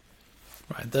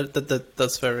 Right,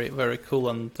 that's very, very cool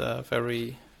and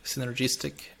very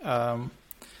synergistic.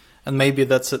 And maybe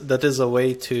that is a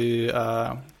way to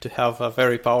have a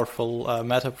very powerful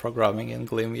meta programming in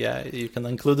Gleam. Yeah, you can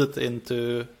include it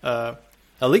into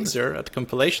Elixir at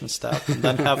compilation step, and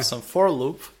then have some for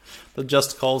loop that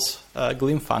just calls a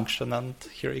Gleam function, and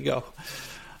here you go.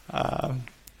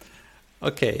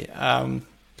 Okay.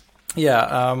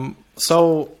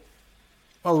 So,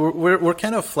 well, we're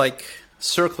kind of like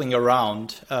circling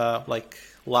around, like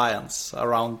lions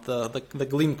around the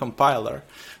Gleam compiler.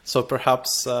 So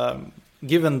perhaps,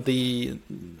 given the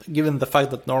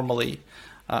fact that normally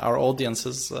our audience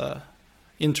is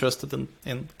interested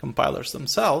in compilers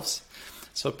themselves,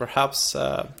 so perhaps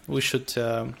we should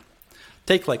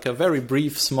take like a very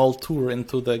brief small tour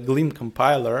into the Gleam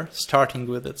compiler, starting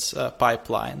with its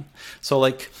pipeline. So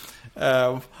like,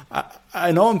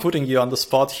 I know I'm putting you on the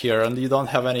spot here and you don't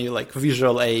have any like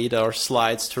visual aid or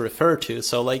slides to refer to.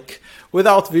 So like,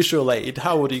 without visual aid,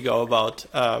 how would you go about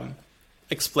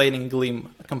explaining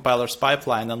Gleam compiler's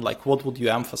pipeline, and like what would you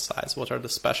emphasize? What are the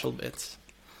special bits?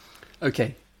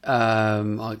 Okay,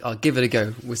 I'll give it a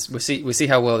go. We'll see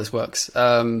how well this works.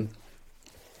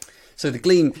 So the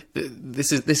Gleam,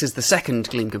 this is the second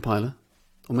Gleam compiler,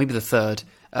 or maybe the third,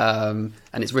 and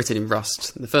it's written in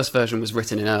Rust. The first version was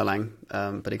written in Erlang,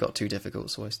 but it got too difficult,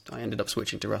 so I ended up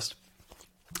switching to Rust.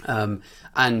 And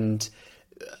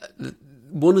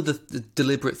one of the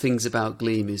deliberate things about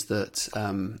Gleam is that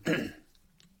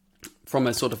from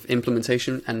a sort of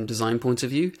implementation and design point of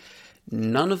view,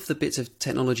 none of the bits of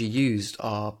technology used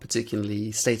are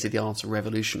particularly state-of-the-art or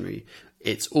revolutionary.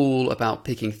 It's all about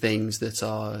picking things that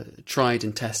are tried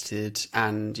and tested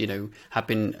and, have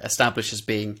been established as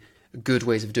being good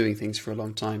ways of doing things for a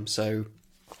long time. So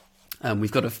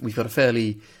we've got a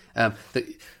fairly...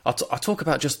 I'll talk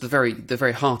about just the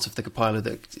very heart of the compiler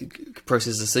that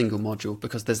processes a single module,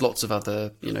 because there's lots of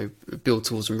other build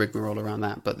tools and rigmarole around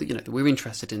that. But we're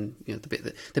interested in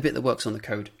the bit that works on the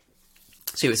code.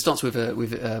 So it starts with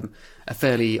a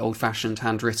fairly old-fashioned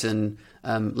handwritten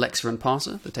lexicon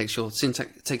parser that takes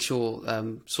your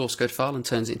source code file and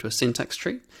turns it into a syntax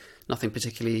tree. Nothing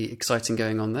particularly exciting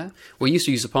going on there. We used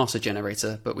to use a parser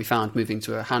generator, but we found moving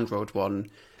to a hand-rolled one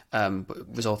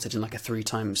resulted in like a 3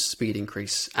 times speed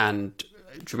increase and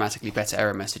dramatically better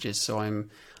error messages. So I'm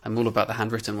all about the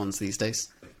handwritten ones these days.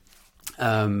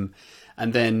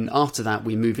 And then after that,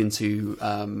 we move into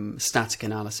static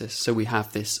analysis. So we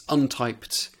have this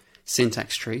untyped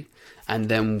syntax tree, and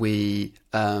then we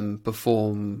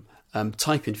perform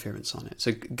type inference on it.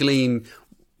 So Gleam,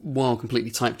 while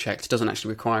completely type checked, doesn't actually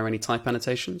require any type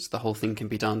annotations. The whole thing can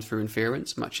be done through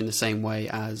inference, much in the same way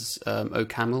as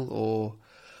OCaml or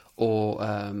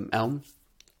Elm.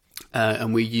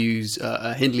 And we use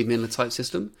a Hindley-Milner type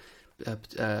system.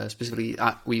 Specifically,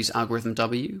 we use algorithm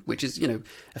W, which is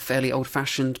a fairly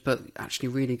old-fashioned but actually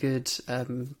really good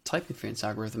type inference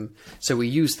algorithm. So we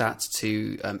use that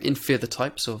to infer the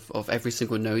types of every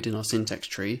single node in our syntax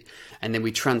tree, and then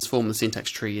we transform the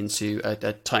syntax tree into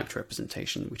a typed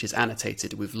representation, which is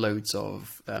annotated with loads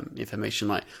of information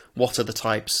like what are the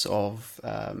types of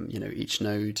each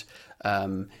node.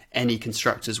 Any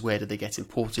constructors, where do they get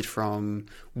imported from,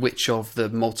 which of the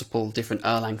multiple different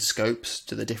Erlang scopes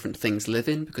do the different things live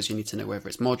in, because you need to know whether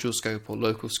it's module scope or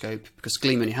local scope, because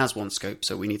Gleam only has one scope,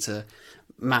 so we need to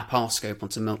map our scope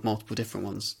onto multiple different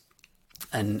ones.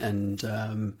 And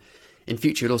in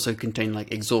future it'll also contain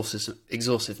like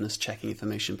exhaustiveness checking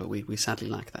information, but we sadly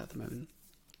lack that at the moment.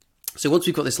 So once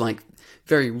we've got this like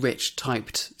very rich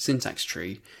typed syntax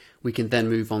tree, we can then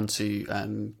move on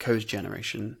to code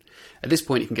generation. At this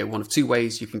point, you can go one of two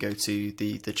ways. You can go to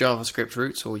the JavaScript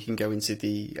route, or you can go into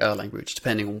the Erlang route,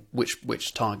 depending on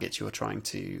which target you're trying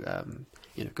to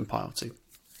compile to.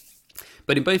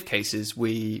 But in both cases,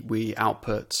 we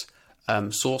output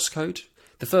source code.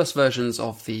 The first versions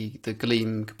of the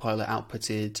Gleam compiler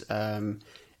outputted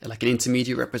like an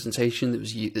intermediate representation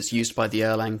that's used by the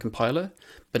Erlang compiler.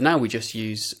 But now we just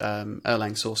use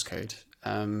Erlang source code,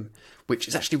 which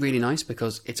is actually really nice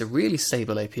because it's a really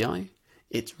stable API.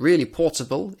 It's really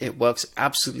portable. It works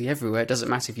absolutely everywhere. It doesn't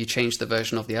matter if you change the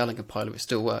version of the Erlang compiler, it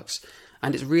still works.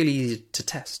 And it's really easy to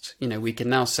test. We can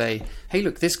now say, hey,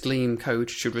 look, this Gleam code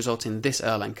should result in this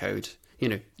Erlang code.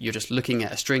 You're just looking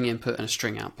at a string input and a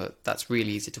string output. That's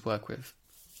really easy to work with.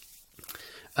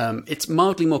 It's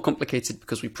mildly more complicated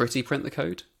because we pretty print the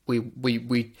code.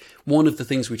 We one of the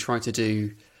things we try to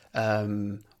do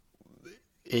in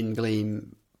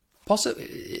Gleam,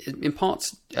 in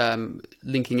part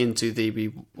linking into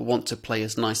we want to play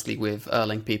as nicely with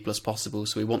Erlang people as possible,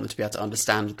 so we want them to be able to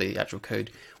understand the actual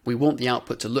code. We want the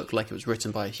output to look like it was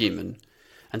written by a human,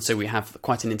 and so we have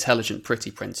quite an intelligent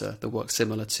pretty printer that works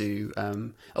similar to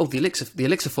the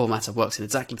Elixir formatter works in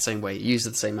exactly the same way. It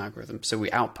uses the same algorithm, so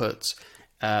we output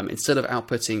instead of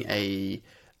outputting a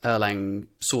Erlang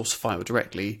source file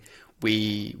directly,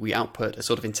 we output a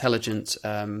sort of intelligent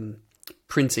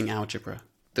printing algebra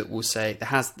that will say, that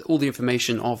has all the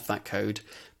information of that code,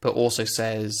 but also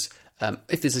says,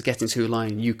 if this is getting to a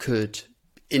line, you could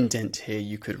indent here,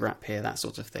 you could wrap here, that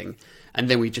sort of thing. And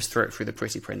then we just throw it through the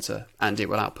pretty printer and it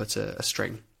will output a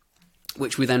string,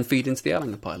 which we then feed into the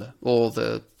Erlang compiler or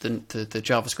the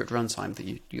JavaScript runtime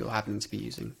that you're happening to be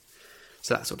using.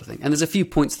 So that sort of thing. And there's a few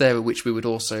points there at which we would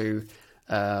also,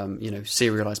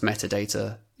 serialize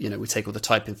metadata. We take all the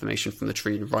type information from the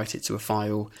tree and write it to a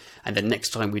file. And then next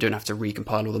time we don't have to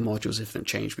recompile all the modules if they've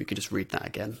changed. We could just read that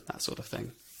again, that sort of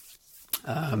thing.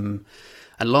 And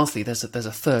lastly, there's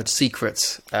a third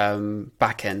secret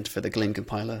backend for the Gleam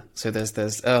compiler. So there's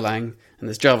Erlang and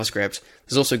there's JavaScript.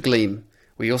 There's also Gleam.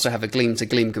 We also have a Gleam to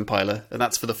Gleam compiler, and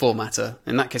that's for the formatter.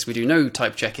 In that case, we do no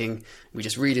type checking. We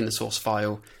just read in the source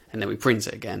file, and then we print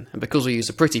it again. And because we use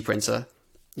a pretty printer,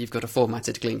 you've got a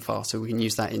formatted Gleam file, so we can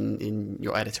use that in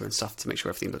your editor and stuff to make sure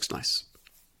everything looks nice.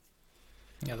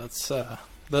 Yeah, that's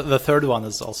the third one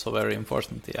is also very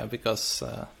important. Yeah, because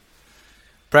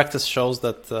practice shows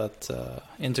that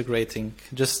integrating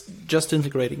just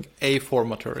integrating a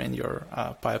formatter in your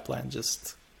pipeline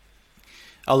just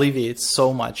alleviates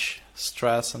so much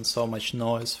stress and so much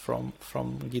noise from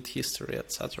Git history,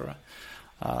 etc.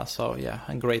 So yeah,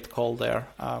 a great call there.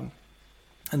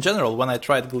 In general, when I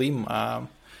tried Gleam,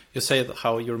 you say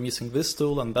how you're missing this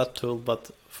tool and that tool, but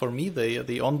for me,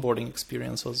 the onboarding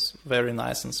experience was very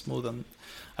nice and smooth, and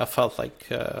I felt like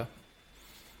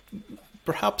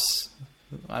perhaps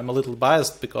I'm a little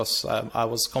biased because I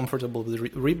was comfortable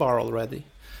with Rebar already.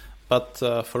 But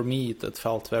for me, it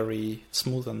felt very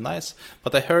smooth and nice.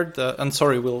 But I heard, and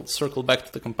sorry, we'll circle back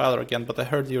to the compiler again. But I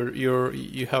heard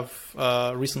you have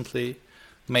recently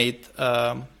made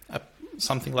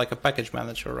something like a package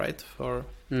manager, right? Or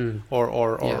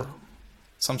yeah,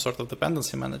 some sort of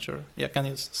dependency manager. Yeah, can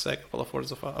you say a couple of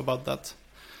words about that?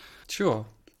 Sure.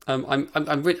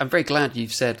 I'm very glad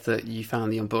you've said that you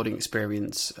found the onboarding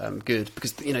experience good,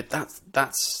 because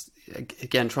that's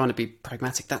again, trying to be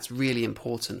pragmatic, that's really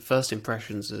important. First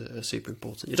impressions are super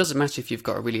important. It doesn't matter if you've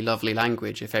got a really lovely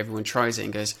language, if everyone tries it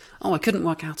and goes, oh, I couldn't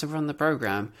work out how to run the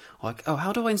program. Or like, oh,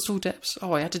 how do I install deps?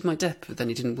 Oh, I added my dep, but then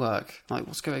it didn't work. Like,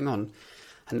 what's going on?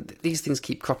 And these things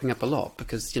keep cropping up a lot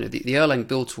because, the Erlang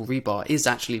build tool Rebar is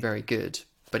actually very good,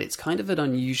 but it's kind of an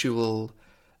unusual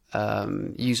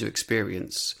user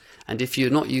experience. And if you're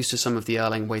not used to some of the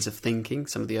Erlang ways of thinking,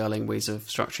 some of the Erlang ways of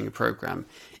structuring a program,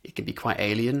 it can be quite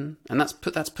alien. And that's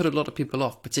put a lot of people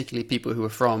off, particularly people who are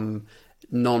from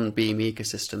non-Beam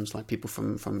ecosystems, like people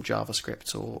from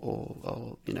JavaScript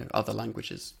or other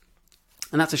languages.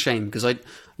 And that's a shame because I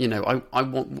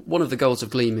want, one of the goals of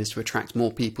Gleam is to attract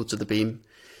more people to the Beam.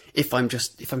 If I'm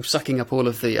sucking up all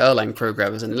of the Erlang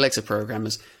programmers and Elixir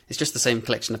programmers, it's just the same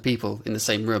collection of people in the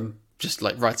same room, just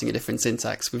like writing a different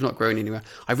syntax. We've not grown anywhere.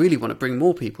 I really want to bring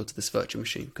more people to this virtual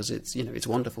machine because it's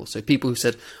wonderful. So people who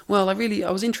said, well, I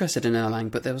was interested in Erlang,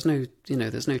 but there's no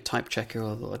type checker,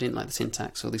 or I didn't like the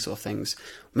syntax, or these sort of things.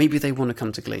 Maybe they want to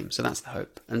come to Gleam. So that's the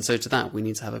hope. And so to that, we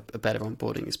need to have a better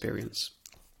onboarding experience.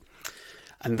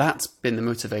 And that's been the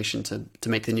motivation to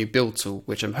make the new build tool,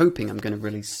 which I'm hoping I'm going to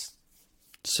release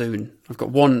soon. I've got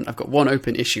one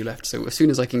open issue left, so as soon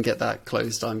as I can get that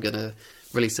closed, I'm going to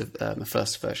release a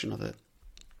first version of it.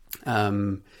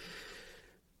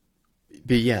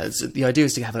 But yeah, the idea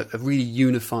is to have a really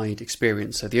unified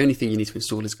experience. So the only thing you need to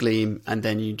install is Gleam, and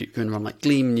then you can run like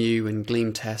Gleam new and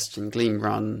Gleam test and Gleam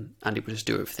run, and it will just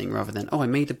do everything rather than, oh, I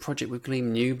made a project with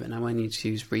Gleam new, but now I need to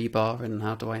use Rebar, and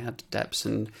how do I add depths?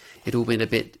 And it all been a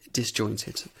bit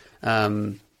disjointed.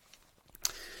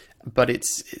 But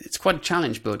it's quite a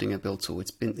challenge building a build tool.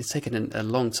 It's taken a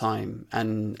long time,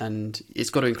 and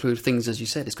it's got to include things, as you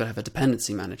said. It's got to have a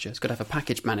dependency manager. It's got to have a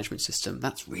package management system.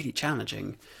 That's really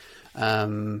challenging.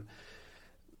 But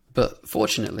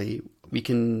fortunately, We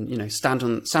can, stand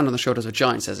on the shoulders of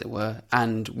giants, as it were,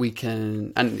 and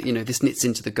this knits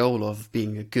into the goal of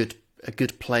being a good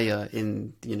player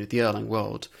in, the Erlang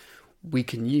world. We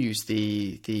can use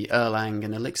the Erlang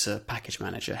and Elixir package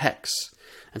manager Hex,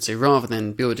 and so rather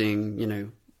than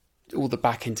building, all the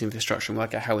back-end infrastructure and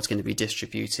work out how it's going to be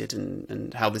distributed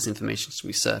and how this information is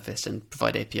going to be surfaced and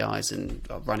provide APIs and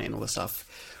run it and all this stuff,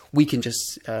 we can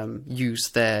just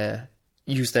use their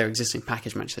existing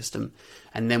package management system,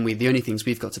 and then the only things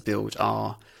we've got to build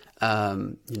are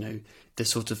the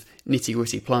sort of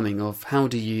nitty-gritty plumbing of how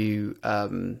do you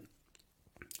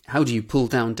pull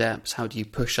down depths, how do you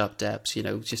push up depths,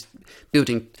 just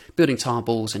building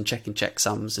tarballs and checking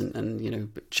checksums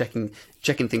and checking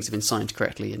things have been signed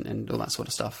correctly and all that sort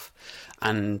of stuff.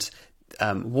 And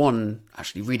one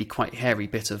actually really quite hairy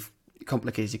bit of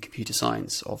complicated computer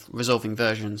science of resolving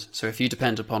versions. So if you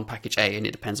depend upon package A and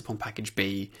it depends upon package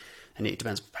B and it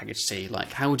depends upon package C,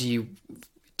 like how do you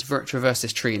traverse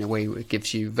this tree in a way that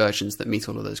gives you versions that meet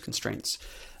all of those constraints,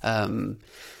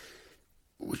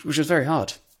 which was very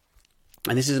hard.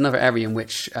 And this is another area in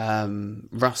which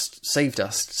Rust saved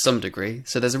us to some degree.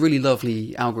 So there's a really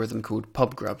lovely algorithm called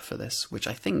pubgrub for this, which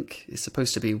I think is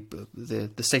supposed to be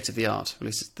the state of the art. At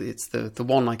least it's the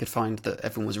one I could find that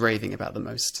everyone was raving about the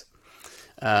most,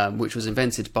 which was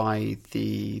invented by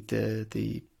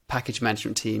the package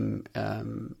management team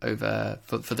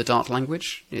for the Dart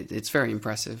language. It's very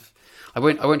impressive. I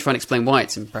won't try and explain why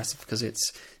it's impressive because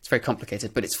it's very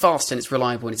complicated, but it's fast and it's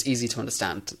reliable and it's easy to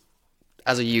understand.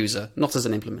 As a user, not as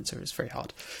an implementer, it's very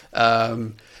hard.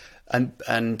 And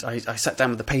I sat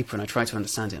down with the paper and I tried to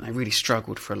understand it, and I really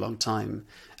struggled for a long time.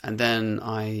 And then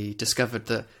I discovered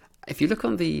that if you look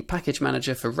on the package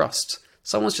manager for Rust,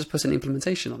 someone's just put an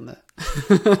implementation on there.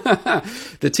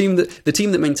 The team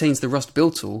that maintains the Rust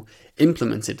build tool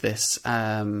implemented this.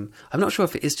 I'm not sure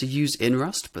if it is to use in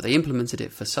Rust, but they implemented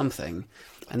it for something,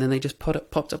 and then they just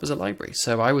popped up as a library.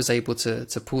 So I was able to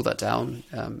pull that down.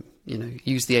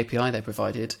 Use the API they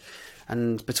provided,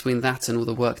 and between that and all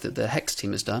the work that the Hex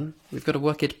team has done, we've got a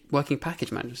working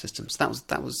package management system. So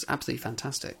that was absolutely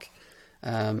fantastic,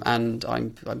 and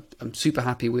I'm super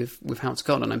happy with how it's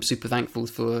gone, and I'm super thankful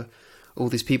for all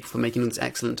these people for making these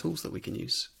excellent tools that we can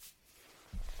use.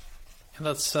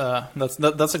 That's a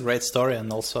great story,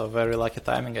 and also very lucky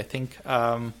timing, I think.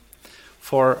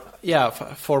 For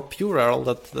pure Erl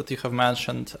that you have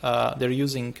mentioned, they're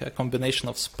using a combination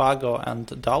of Spago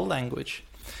and DAL language,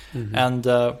 and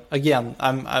again,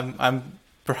 I'm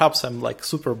perhaps like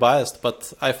super biased,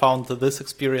 but I found this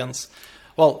experience,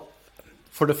 well,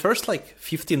 for the first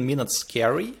 15 minutes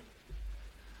scary,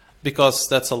 because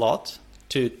that's a lot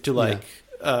to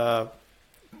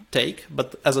take.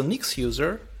 But as a Nix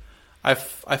user, I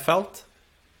felt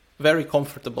very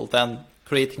comfortable then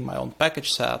creating my own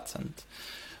package set, and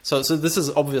so this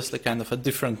is obviously kind of a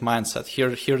different mindset.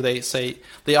 Here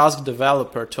they ask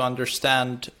developer to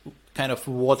understand kind of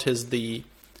what is the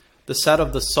set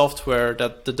of the software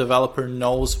that the developer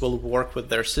knows will work with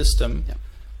their system,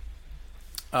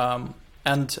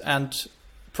 and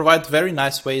provide very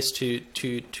nice ways to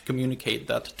communicate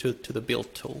that to the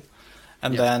build tool,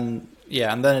 and then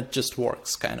it just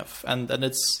works kind of, and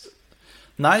it's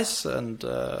nice and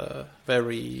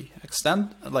very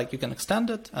you can extend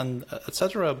it and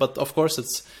etc. But of course,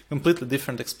 it's completely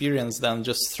different experience than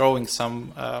just throwing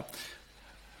sometimes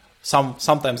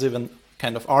even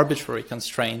kind of arbitrary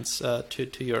constraints to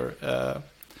your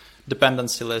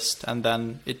dependency list, and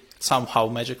then it somehow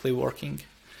magically working.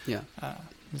 Yeah,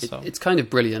 it's kind of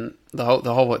brilliant. The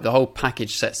whole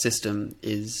package set system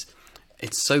it's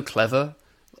so clever.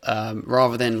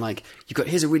 Rather than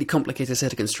here's a really complicated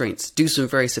set of constraints, do some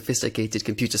very sophisticated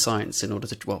computer science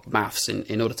maths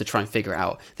in order to try and figure it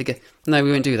out. They go, no,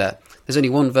 we won't do that. There's only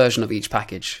one version of each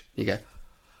package. You go,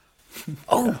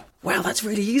 oh, wow, that's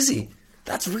really easy.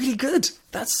 That's really good.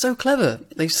 That's so clever.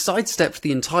 They've sidestepped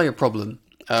the entire problem.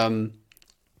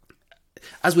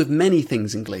 As with many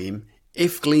things in Gleam,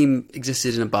 if Gleam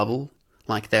existed in a bubble,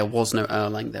 like there was no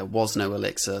Erlang, there was no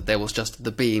Elixir, there was just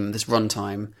the Beam, this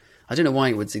runtime, I don't know why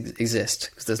it would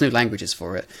exist, because there's no languages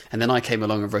for it. And then I came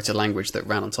along and wrote a language that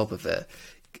ran on top of it.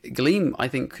 Gleam, I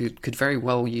think, could very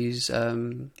well use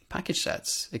package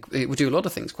sets. It would do a lot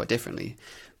of things quite differently.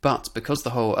 But because the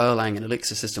whole Erlang and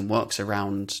Elixir system works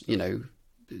around,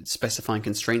 specifying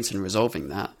constraints and resolving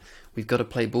that, we've got to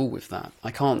play ball with that.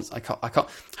 I can't.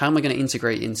 How am I going to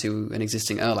integrate into an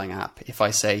existing Erlang app if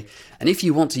I say, and if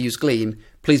you want to use Gleam,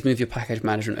 please move your package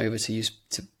management over to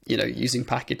using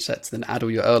package sets, then add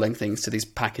all your Erlang things to this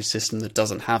package system that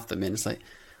doesn't have them in. It's like,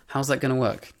 how's that going to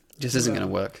work? It just isn't going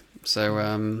to work.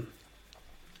 So,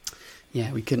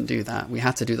 Yeah, we couldn't do that. We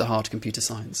had to do the hard computer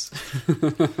science.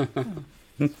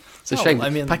 It's a Well, shame. I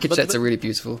mean, Package sets are really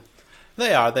beautiful.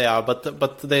 They are,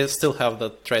 but they still have the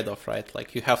trade-off, right?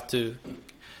 Like you have to,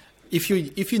 if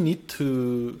you need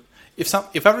to,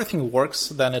 if everything works,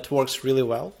 then it works really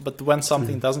well. But when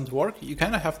something doesn't work, you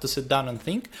kind of have to sit down and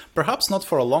think. Perhaps not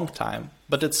for a long time,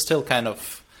 but it's still kind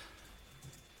of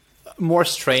more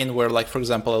strain where, like, for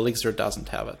example, Elixir doesn't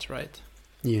have it, right?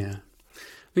 Yeah.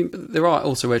 I mean, but there are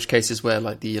also edge cases where,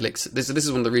 like, the Elixir... This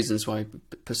is one of the reasons why I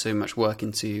put so much work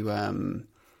into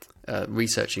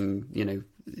researching,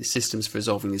 systems for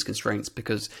resolving these constraints,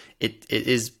 because it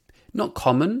is not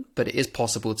common, but it is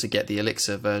possible to get the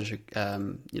Elixir version,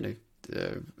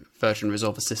 version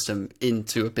resolver system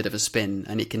into a bit of a spin,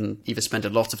 and it can either spend a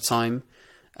lot of time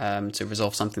to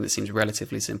resolve something that seems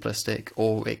relatively simplistic,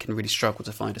 or it can really struggle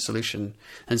to find a solution.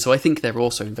 And so I think they're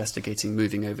also investigating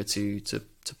moving over to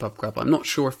PubGrub. I'm not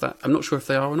sure if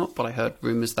they are or not, but I heard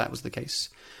rumours that was the case.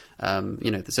 So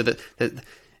that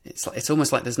it's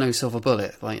almost like there's no silver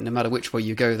bullet. Like no matter which way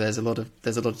you go, there's a lot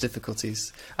of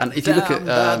difficulties. And if you look at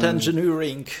that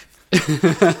engineering,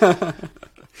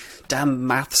 damn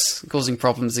maths causing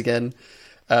problems again.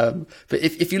 But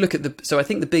if you look at so I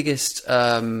think the biggest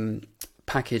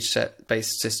package set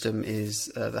based system is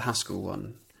the Haskell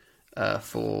one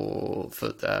for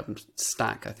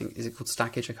Stack. I think, is it called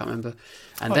Stackage? I can't remember.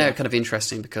 And they're kind of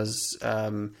interesting because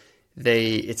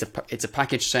it's a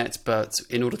package set, but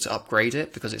in order to upgrade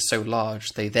it, because it's so large,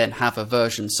 they then have a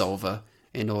version solver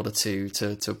in order to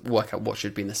work out what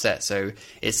should be in the set. So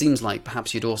it seems like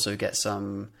perhaps you'd also get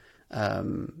some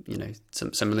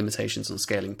limitations on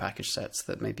scaling package sets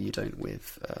that maybe you don't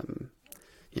with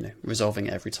resolving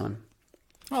it every time.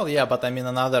 Well, yeah, but I mean,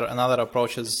 another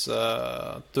approach is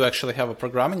to actually have a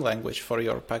programming language for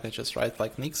your packages, right?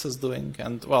 Like Nix is doing,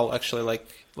 and well, actually, like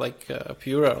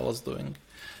Purell is doing,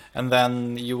 and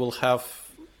then you will have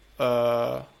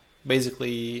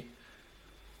basically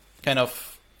kind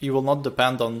of, you will not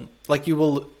depend on, like, you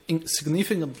will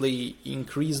significantly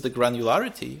increase the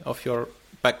granularity of your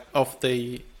of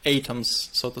the atoms,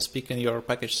 so to speak, in your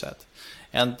package set,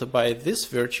 and by this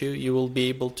virtue, you will be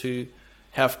able to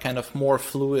have kind of more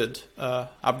fluid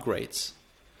upgrades,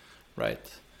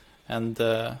 right? And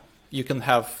you can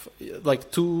have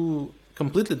like two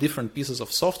completely different pieces of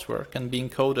software can be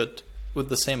encoded with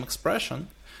the same expression,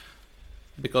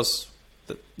 because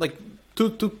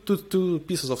two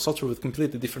pieces of software with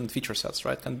completely different feature sets,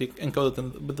 right, can be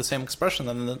encoded with the same expression,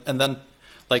 and then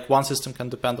like one system can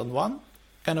depend on one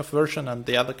kind of version and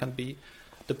the other can be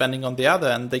depending on the other,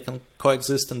 and they can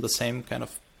coexist in the same kind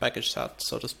of package set,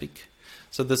 so to speak.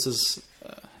 So this is,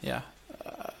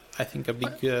 I think a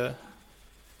big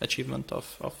achievement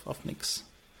of Nix.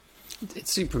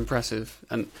 It's super impressive,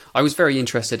 and I was very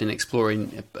interested in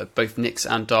exploring both Nix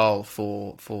and Dahl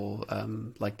for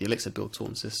like the Elixir build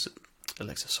tool system.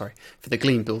 For the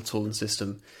Gleam build tool and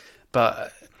system,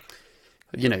 but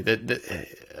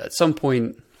at some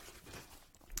point,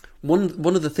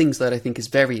 one of the things that I think is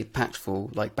very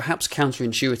impactful, like perhaps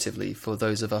counterintuitively for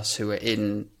those of us who are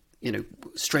in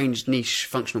strange niche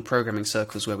functional programming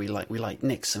circles where we like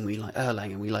Nix and we like Erlang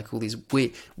and we like all these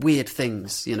weird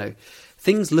things,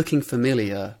 things looking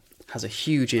familiar has a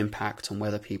huge impact on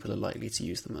whether people are likely to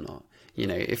use them or not.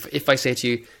 If I say to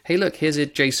you, hey, look, here's a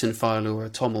JSON file or a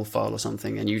TOML file or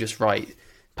something, and you just write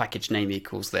package name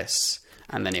equals this,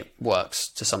 and then it works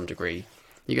to some degree,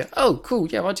 you go, oh, cool,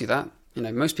 yeah, I'll do that.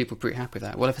 Most people are pretty happy with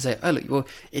that. Well, if I say, oh, look, well,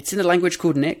 it's in a language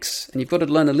called Nix, and you've got to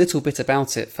learn a little bit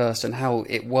about it first and how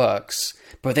it works,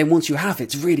 but then once you have it,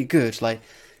 it's really good. Like,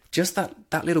 just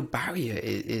that little barrier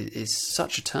is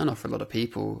such a turn-off for a lot of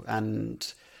people,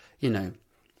 and, it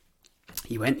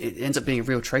ends up being a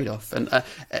real trade-off. And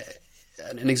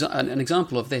an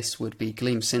example of this would be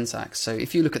Gleam syntax. So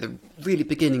if you look at the really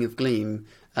beginning of Gleam,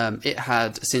 it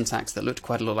had a syntax that looked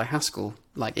quite a lot like Haskell.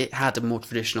 Like, it had a more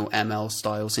traditional ML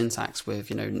style syntax with,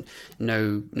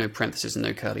 no parentheses and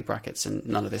no curly brackets and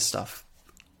none of this stuff.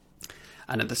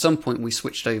 And at some point we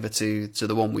switched over to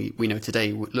the one we know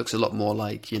today, which looks a lot more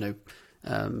like,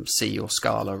 C or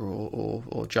Scala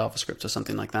or JavaScript or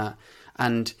something like that.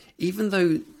 And even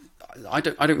though I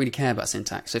don't really care about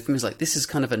syntax, so for me it's like, this is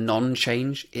kind of a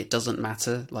non-change, it doesn't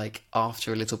matter, like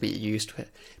after a little bit you're used to it.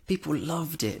 People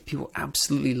loved it. People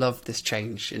absolutely loved this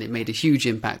change, and it made a huge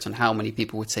impact on how many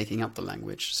people were taking up the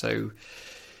language. So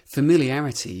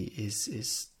familiarity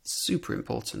is super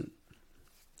important.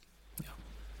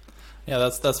 Yeah,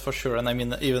 that's for sure. And I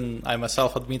mean, even I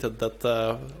myself admitted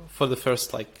that for the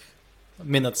first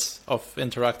minutes of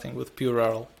interacting with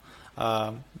Purell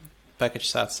package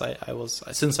sets, I was,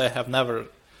 since I have never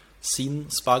seen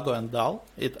Spago and Dal,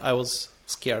 I was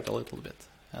scared a little bit,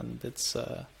 and it's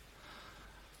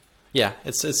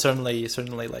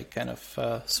certainly like kind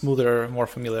of smoother, more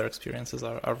familiar experiences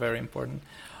are very important.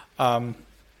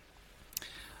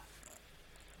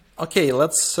 Okay,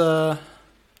 let's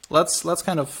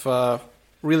kind of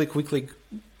really quickly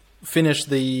finish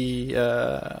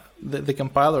the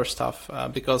compiler stuff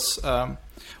because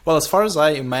well, as far as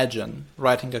I imagine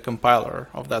writing a compiler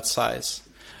of that size,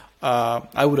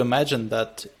 I would imagine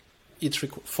that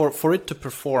for it to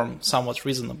perform somewhat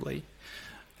reasonably,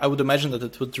 I would imagine that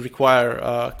it would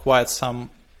require quite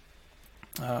some,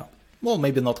 well,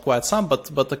 maybe not quite some,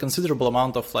 but a considerable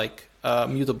amount of like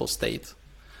mutable state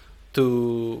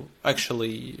to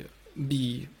actually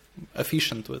be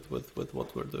efficient with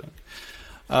what we're doing.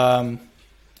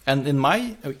 And in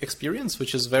my experience,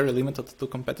 which is very limited to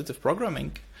competitive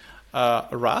programming,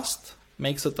 Rust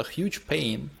makes it a huge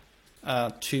pain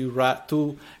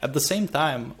to at the same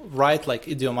time write like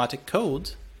idiomatic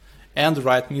code and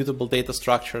write mutable data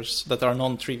structures that are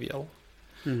non-trivial.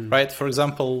 Right? For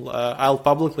example, I'll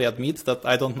publicly admit that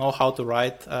I don't know how to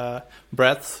write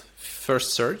breadth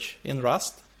first search in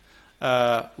Rust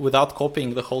without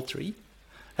copying the whole tree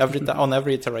on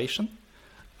every iteration.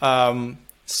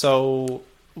 So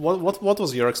what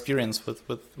was your experience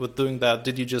with doing that?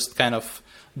 Did you just kind of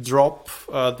drop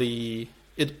the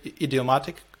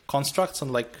idiomatic constructs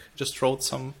and like just wrote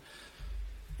some,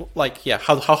 like, yeah,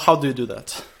 how do you do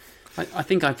that? I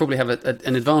think I probably have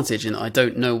an advantage in that I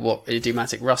don't know what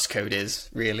idiomatic Rust code is,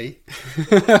 really.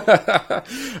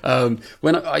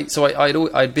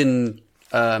 I'd been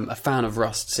a fan of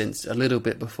Rust since a little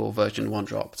bit before version 1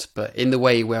 dropped, but in the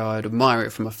way where I'd admire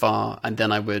it from afar, and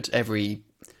then I would every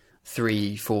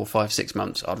 3, 4, 5, 6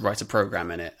 months, I'd write a program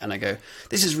in it, and I go,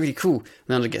 this is really cool. And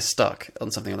then I'd get stuck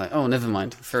on something like, oh, never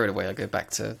mind, throw it away. I go back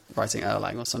to writing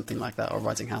Erlang or something like that, or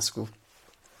writing Haskell.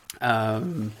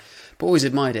 But always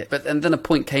admired it. And then a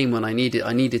point came when I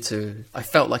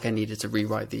felt like I needed to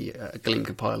rewrite the Gleam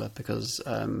compiler because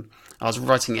I was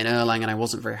writing in Erlang and I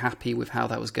wasn't very happy with how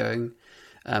that was going.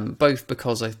 Both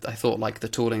because I thought like the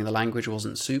tooling of the language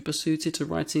wasn't super suited to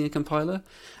writing a compiler,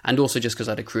 and also just because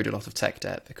I'd accrued a lot of tech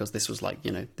debt because this was like,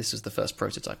 this was the first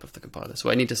prototype of the compiler.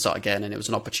 So I needed to start again, and it was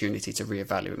an opportunity to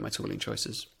reevaluate my tooling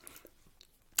choices.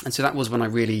 And so that was when I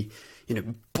really,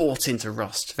 bought into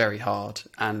Rust very hard.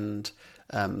 And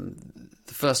the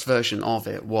first version of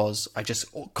it was I just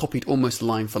copied almost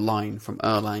line for line from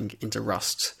Erlang into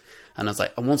Rust. And I was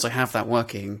like, and once I have that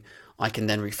working, I can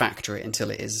then refactor it until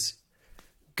it is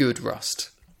good Rust,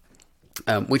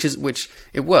 which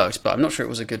it worked, but I'm not sure it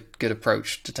was a good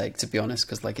approach to take, to be honest,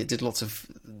 because like it did lots of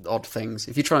odd things.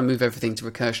 If you try and move everything to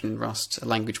recursion in Rust, a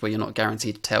language where you're not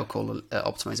guaranteed tail call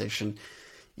optimization,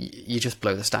 you just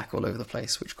blow the stack all over the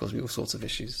place, which caused me all sorts of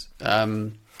issues.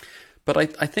 But I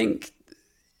think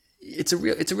it's a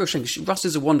real shame. Rust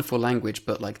is a wonderful language,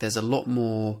 but like there's a lot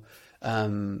more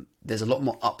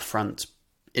upfront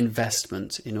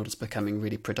investment in order to becoming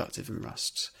really productive in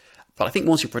Rust. But I think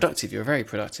once you're productive, you're very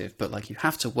productive, but like you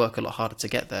have to work a lot harder to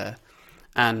get there.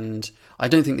 And I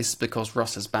don't think this is because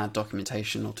Rust has bad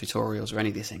documentation or tutorials or any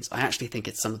of these things. I actually think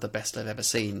it's some of the best I've ever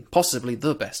seen, possibly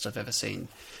the best I've ever seen.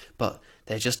 But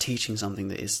they're just teaching something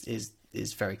that is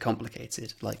very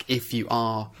complicated. Like if you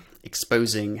are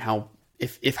exposing how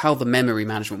the memory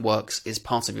management works is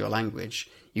part of your language,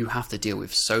 you have to deal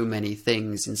with so many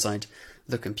things inside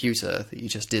the computer that you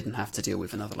just didn't have to deal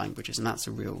with in other languages, and that's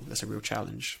a real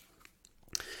challenge.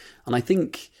 And I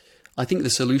think the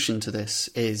solution to this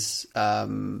is,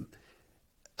 as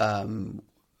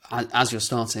you're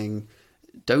starting,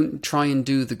 don't try and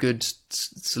do the good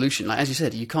solution. Like as you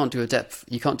said, you can't do a depth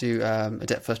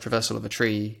first traversal of a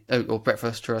tree or breadth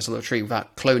first traversal of a tree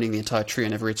without cloning the entire tree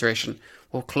on every iteration.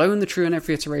 Well, clone the tree on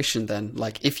every iteration then.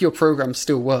 Like if your program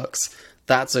still works,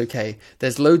 that's okay.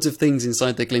 There's loads of things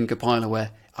inside the Gleam compiler where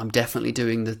I'm definitely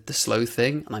doing the slow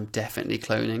thing and I'm definitely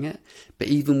cloning it. But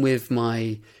even with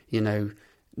my, even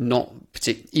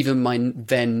my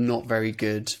then not very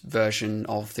good version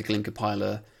of the Gleam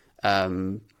compiler,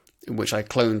 in which I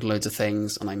cloned loads of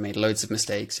things and I made loads of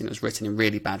mistakes and it was written in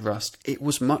really bad Rust, it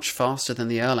was much faster than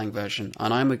the Erlang version.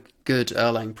 And I'm a good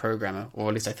Erlang programmer, or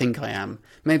at least I think I am.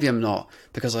 Maybe I'm not,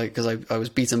 because I was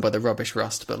beaten by the rubbish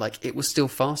Rust, but like it was still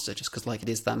faster just because like it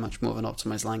is that much more of an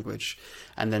optimized language.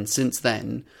 And then since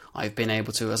then, I've been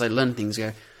able to, as I learn things,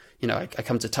 go, I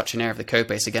come to touch an area of the code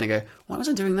base again and go, why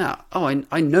wasn't I doing that? Oh,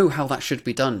 I know how that should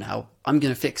be done now. I'm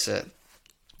going to fix it.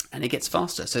 And it gets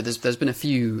faster. So there's been a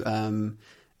few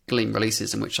Gleam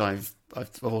releases in which I've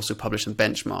also published some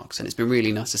benchmarks, and it's been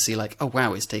really nice to see like, oh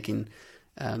wow, it's taking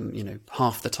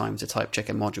half the time to type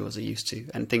checker module as I used to,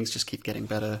 and things just keep getting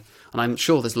better. And I'm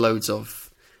sure there's loads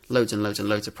and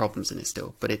loads of problems in it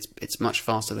still, but it's much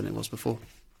faster than it was before.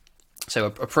 So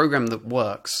a program that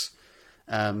works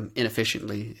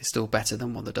inefficiently is still better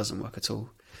than one that doesn't work at all.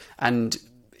 And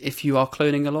if you are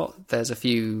cloning a lot, there's a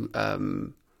few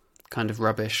kind of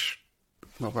rubbish.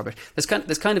 Well, rubbish. There's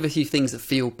kind of a few things that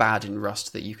feel bad in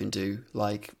Rust that you can do,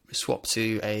 like swap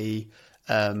to a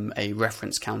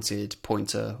reference counted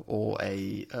pointer or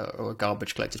a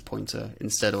garbage collected pointer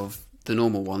instead of the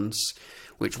normal ones.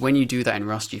 Which, when you do that in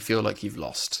Rust, you feel like you've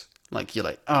lost. Like you're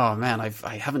like, oh man, I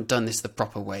haven't done this the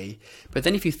proper way. But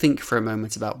then if you think for a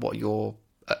moment about what your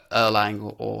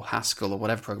Erlang or Haskell or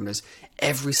whatever program is,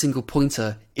 every single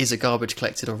pointer is a garbage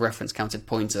collected or reference counted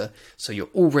pointer. So you're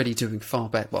already doing far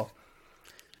better. Well,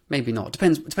 maybe not.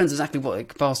 Depends exactly what it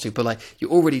compares to. But like,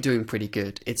 you're already doing pretty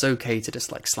good. It's okay to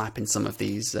just like slap in some of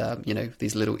these,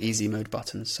 these little easy mode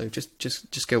buttons. So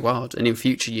just go wild. And in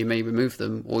future, you may remove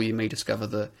them, or you may discover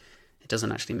that it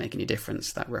doesn't actually make any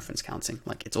difference, that reference counting.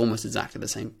 Like, it's almost exactly the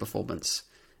same performance.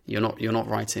 You're not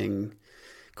writing,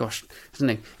 gosh, I don't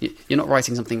know, you're not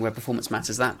writing something where performance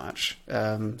matters that much.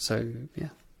 So yeah,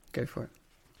 go for it.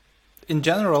 In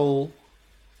general,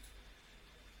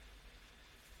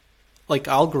 like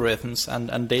algorithms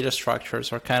and data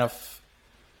structures are kind of,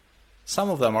 some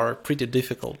of them are pretty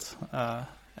difficult,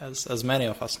 as many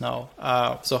of us know.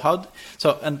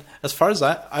 And as far as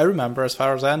I remember, as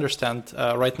far as I understand,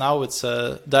 right now it's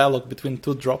a dialogue between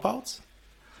two dropouts.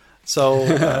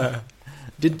 So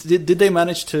did they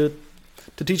manage to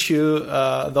teach you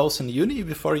those in uni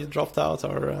before you dropped out,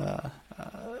 or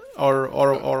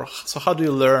so how do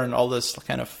you learn all this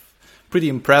kind of pretty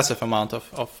impressive amount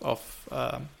of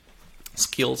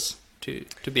skills to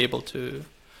be able to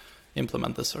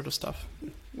implement this sort of stuff?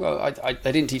 Well,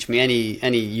 they didn't teach me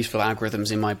any useful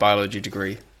algorithms in my biology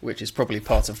degree, which is probably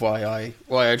part of why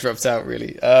I dropped out,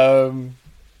 really.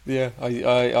 Yeah,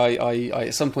 I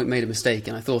at some point made a mistake,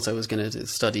 and I thought I was going to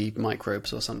study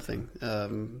microbes or something.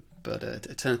 But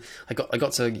I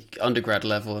got to undergrad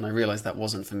level, and I realised that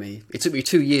wasn't for me. It took me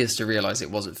 2 years to realise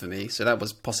it wasn't for me, so that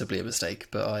was possibly a mistake.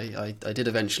 But I did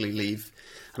eventually leave,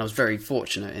 and I was very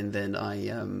fortunate in then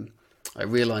I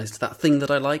realised that thing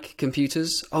that I like,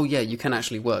 computers. Oh yeah, you can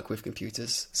actually work with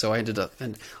computers. So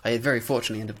I very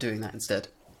fortunately ended up doing that instead.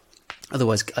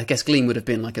 Otherwise, I guess Gleam would have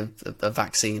been like a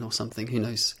vaccine or something. Who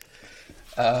knows?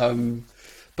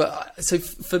 But so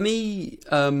for me,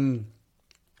 I'm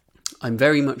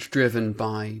very much driven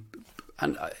by,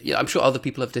 and I'm sure other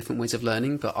people have different ways of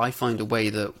learning, but I find a way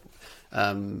that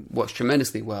works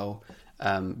tremendously well,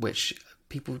 which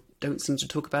people don't seem to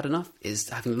talk about enough, is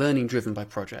having learning driven by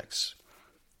projects.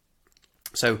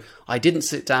 So I didn't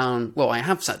sit down, well, I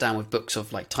have sat down with books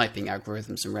of like typing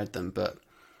algorithms and read them, but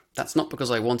that's not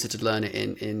because I wanted to learn it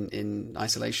in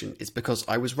isolation. It's because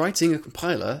I was writing a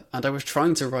compiler and I was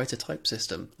trying to write a type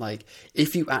system. Like,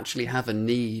 if you actually have a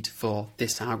need for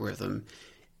this algorithm,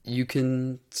 you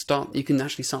can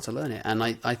actually start to learn it. And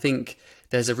I think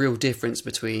there's a real difference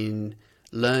between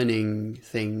learning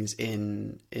things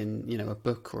in a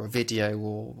book or a video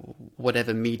or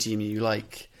whatever medium you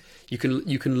like. You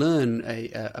can learn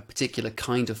a particular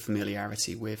kind of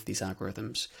familiarity with these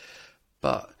algorithms,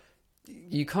 but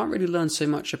you can't really learn so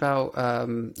much about,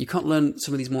 you can't learn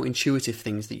some of these more intuitive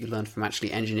things that you learn from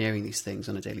actually engineering these things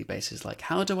on a daily basis. Like,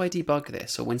 how do I debug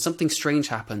this? Or when something strange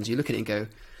happens, you look at it and go,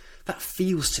 that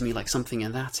feels to me like something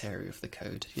in that area of the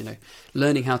code.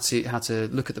 Learning how to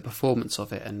look at the performance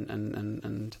of it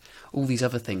and all these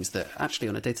other things that actually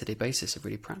on a day-to-day basis are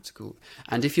really practical.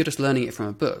 And if you're just learning it from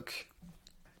a book,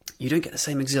 you don't get the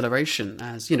same exhilaration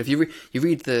as, if you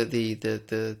read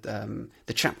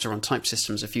the chapter on type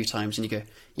systems a few times and you go,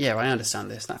 yeah, I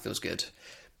understand this, that feels good.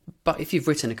 But if you've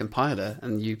written a compiler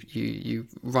and you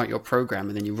write your program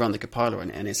and then you run the compiler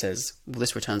and it says, well,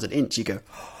 this returns an int, you go,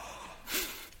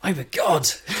 I'm a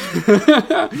god.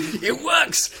 It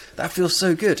works. That feels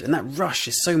so good. And that rush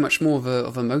is so much more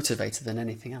of a motivator than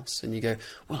anything else. And you go,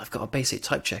 well, I've got a basic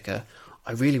type checker.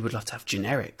 I really would love to have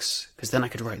generics, because then I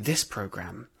could write this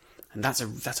program. And that's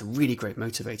a really great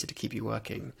motivator to keep you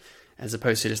working, as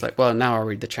opposed to just like, well, now I'll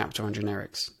read the chapter on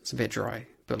generics. It's a bit dry,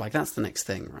 but like, that's the next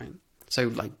thing, right? So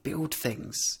like, build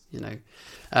things, the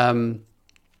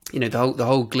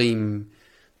whole Gleam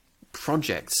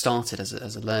project started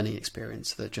as a learning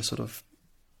experience that just sort of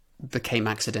became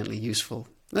accidentally useful.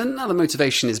 And now the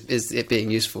motivation is it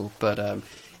being useful, but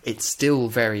it's still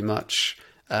very much,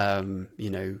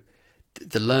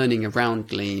 the learning around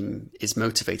Gleam is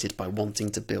motivated by wanting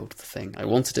to build the thing. I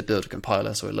wanted to build a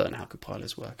compiler, so I learned how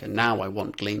compilers work. And now I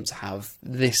want Gleam to have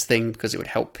this thing because it would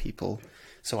help people.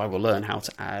 So I will learn how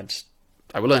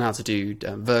to do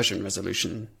version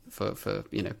resolution for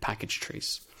package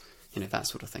trees, that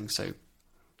sort of thing. So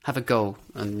have a goal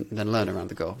and then learn around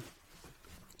the goal.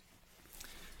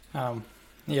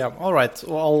 Yeah, all right.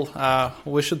 Well,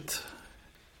 we should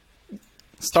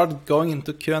start going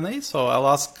into Q&A, so I'll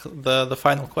ask the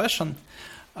final question,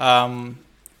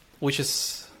 which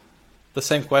is the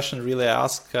same question really I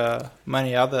ask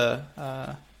many other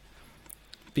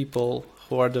people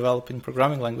who are developing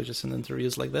programming languages in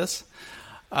interviews like this,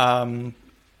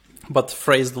 but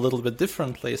phrased a little bit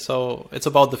differently. So it's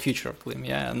about the future of Gleam,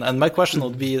 yeah? And my question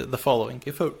would be the following.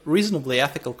 If a reasonably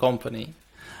ethical company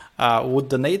would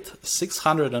donate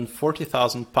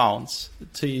 £640,000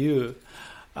 to you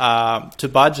to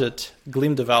budget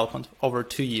Gleam development over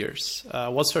 2 years,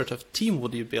 what sort of team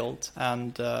would you build,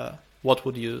 and what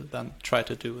would you then try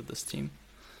to do with this team?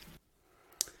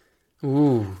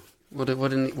 Ooh, what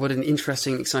an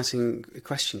interesting, exciting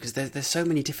question, because there's so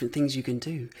many different things you can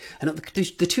do. And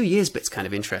the 2 years bit's kind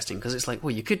of interesting, because it's like,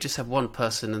 well, you could just have one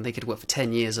person and they could work for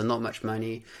 10 years and not much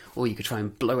money, or you could try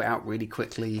and blow it out really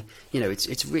quickly.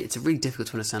 It's really difficult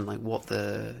to understand like what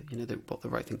the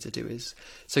right thing to do is.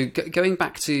 So going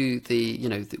back to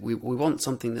we want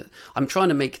something that I'm trying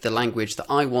to make the language that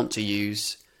I want to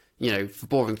use, for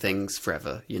boring things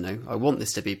forever. I want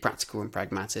this to be practical and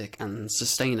pragmatic and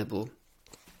sustainable.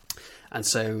 And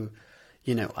so,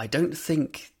 I don't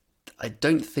think the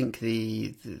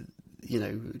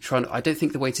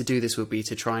way to do this would be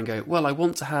to try and go, well, I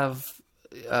want to have,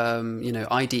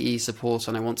 IDE support,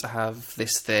 and I want to have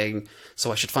this thing.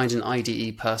 So I should find an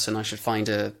IDE person. I should find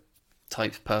a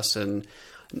type person.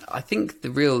 I think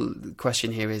the real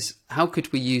question here is, how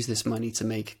could we use this money to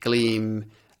make Gleam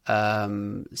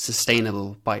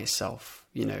sustainable by itself?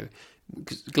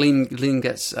 Gleam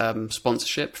gets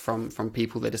sponsorship from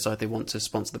people. They decide they want to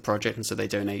sponsor the project, and so they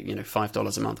donate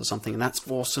 $5 a month or something, and that's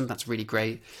awesome. That's really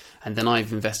great. And then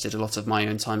I've invested a lot of my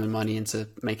own time and money into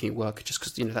making it work, just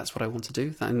because that's what I want to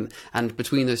do. And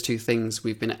between those two things,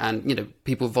 we've been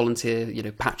people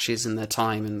volunteer patches in their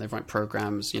time, and they write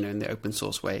programs in the open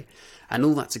source way, and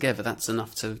all that together, that's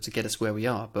enough to get us where we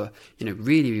are. But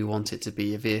really, we want it to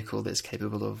be a vehicle that's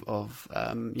capable of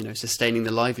sustaining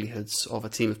the livelihoods of a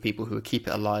team of people who will keep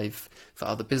it alive for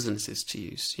other businesses to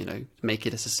use. Make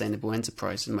it a sustainable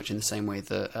enterprise, in much in the same way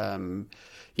that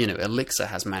Elixir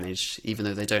has managed, even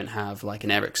though they don't have like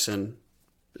an Ericsson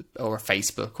or a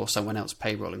Facebook or someone else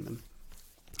payrolling them.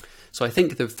 So I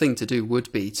think the thing to do would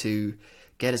be to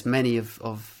get as many of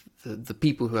the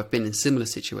people who have been in similar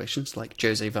situations, like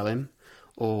Jose Valim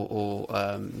or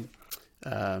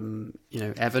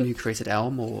Evan, who created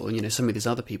Elm, or some of these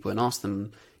other people, and ask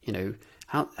them,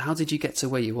 how did you get to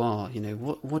where you are?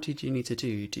 What did you need to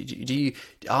do?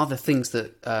 Are there things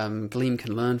that Gleam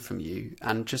can learn from you,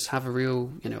 and just have a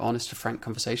real honest and frank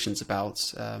conversations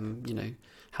about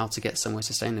how to get somewhere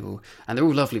sustainable? And they're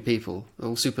all lovely people, they're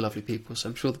all super lovely people, so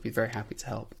I'm sure they'll be very happy to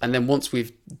help. And then once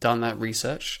we've done that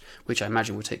research, which I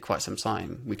imagine will take quite some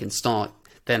time, we can start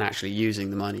then actually using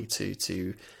the money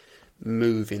to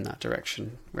move in that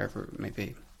direction, wherever it may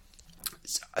be.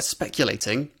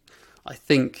 Speculating, I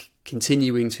think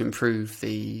continuing to improve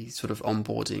the sort of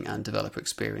onboarding and developer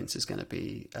experience is going to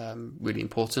be really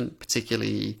important,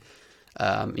 particularly,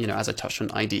 as I touched on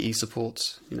IDE support,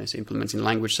 so implementing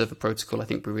language server protocol, I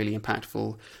think will be really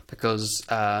impactful, because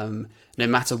no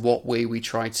matter what way we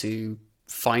try to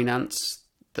finance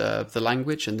the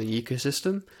language and the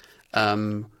ecosystem,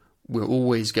 we're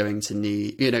always going to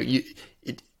need,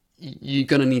 you're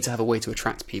going to need to have a way to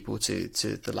attract people to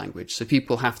the language. So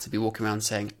people have to be walking around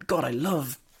saying, God, I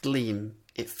love Gleam.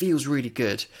 It feels really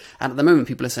good. And at the moment,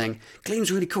 people are saying,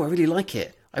 Gleam's really cool. I really like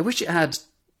it. I wish it had,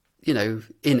 in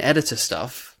editor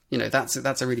stuff.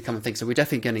 That's a really common thing. So we're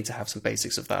definitely going to need to have some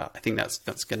basics of that. I think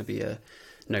that's going to be a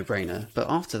no-brainer. But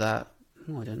after that,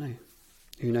 I don't know.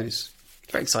 Who knows?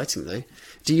 Very exciting, though.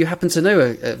 Do you happen to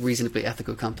know a reasonably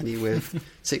ethical company with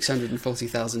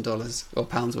 $640,000 or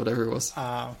pounds, whatever it was?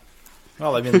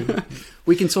 Well, I mean,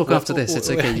 we can talk after this. It's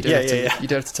okay. You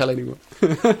don't have to tell anyone.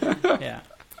 Yeah,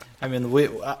 I mean,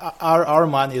 our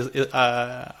money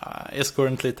is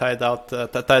currently tied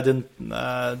in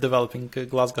developing a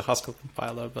Glasgow Haskell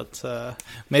compiler, but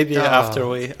maybe after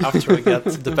we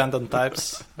get dependent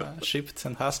types shipped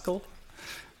in Haskell,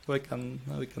 we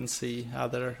can see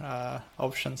other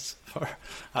options for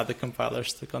other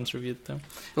compilers to contribute to.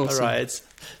 Awesome. All right.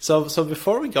 So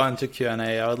before we go into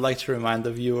Q&A, I would like to remind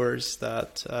the viewers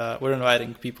that we're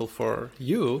inviting people for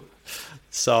you.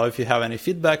 So if you have any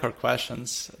feedback or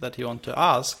questions that you want to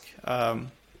ask,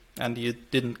 and you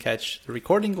didn't catch the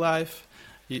recording live,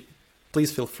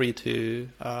 please feel free to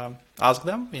ask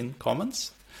them in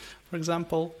comments, for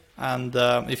example. And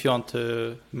if you want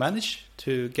to manage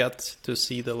to get to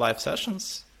see the live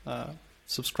sessions,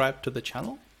 subscribe to the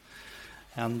channel.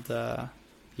 And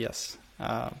yes,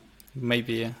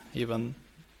 maybe even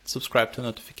subscribe to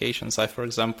notifications. I, for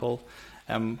example,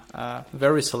 am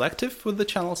very selective with the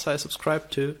channels I subscribe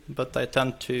to, but I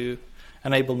tend to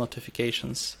enable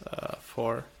notifications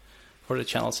for the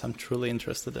channels I'm truly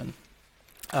interested in.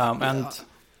 And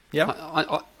yeah,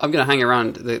 I'm going to hang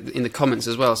around in the comments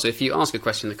as well. So if you ask a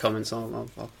question in the comments, I'll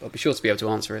be sure to be able to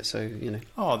answer it. So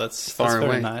Oh, that's away.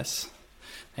 Very nice.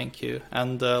 Thank you.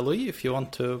 And Louis, if you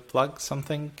want to plug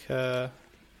something,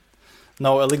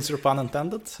 no elixir pun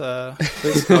intended.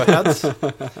 Please go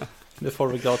ahead before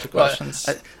we go to questions.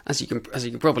 Well, as you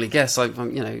can probably guess,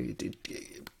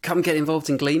 come get involved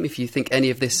in Gleam if you think any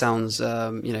of this sounds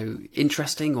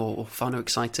interesting or fun or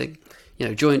exciting.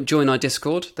 Join our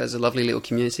Discord. There's a lovely little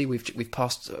community. We've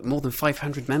passed more than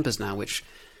 500 members now, which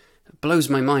blows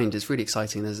my mind. It's really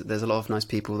exciting. There's a lot of nice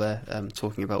people there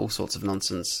talking about all sorts of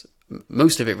nonsense.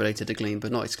 Most of it related to Gleam,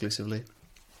 but not exclusively.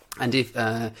 And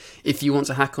if you want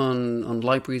to hack on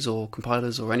libraries or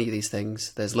compilers or any of these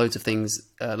things, there's loads of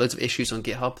issues on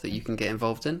GitHub that you can get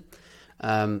involved in.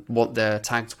 What they're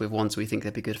tagged with ones we think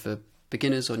they'd be good for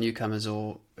beginners or newcomers,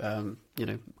 or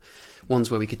ones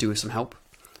where we could do with some help.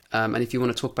 And if you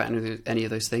want to talk about any of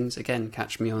those things, again,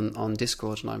 catch me on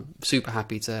Discord, and I'm super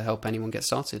happy to help anyone get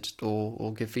started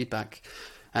or give feedback.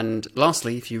 And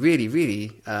lastly, if you really,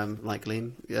 really like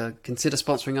Gleam, consider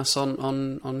sponsoring us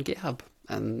on GitHub,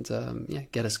 and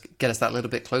get us that little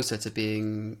bit closer to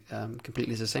being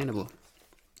completely sustainable.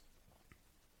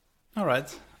 All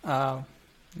right.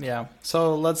 Yeah.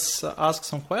 So let's ask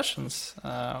some questions.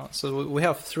 So we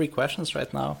have 3 questions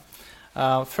right now.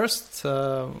 First,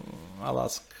 I'll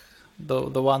ask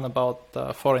the one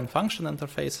about foreign function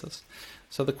interfaces.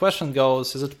 So the question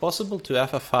goes: is it possible to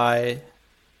FFI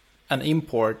an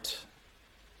import?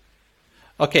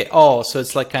 Okay. Oh, so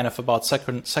it's like kind of about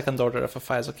second order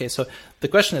FFIs. Okay. So the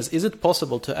question is it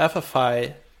possible to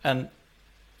FFI an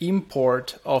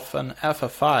import of an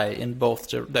FFI in both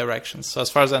directions? So as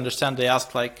far as I understand, they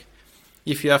ask, like,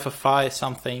 if you FFI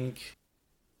something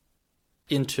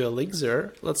into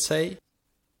Elixir, let's say.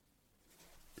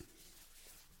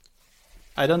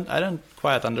 I don't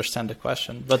quite understand the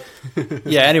question, but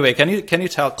yeah. Anyway, can you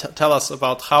tell us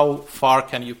about how far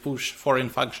can you push foreign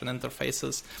function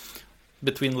interfaces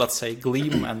between, let's say,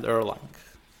 Gleam and Erlang,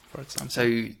 for example?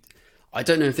 So I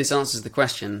don't know if this answers the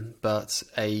question, but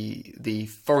the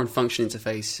foreign function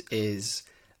interface is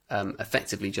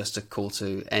effectively just a call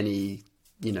to any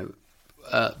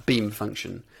beam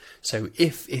function. So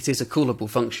if it is a callable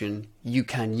function, you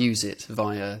can use it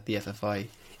via the FFI.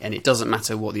 And it doesn't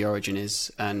matter what the origin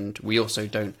is, and we also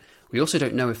don't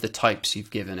know if the types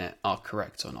you've given it are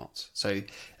correct or not. So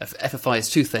FFI is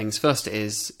 2 things. First,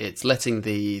 it's letting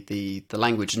the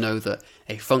language know that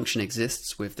a function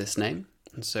exists with this name,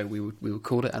 and so we would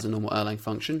call it as a normal Erlang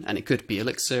function. And it could be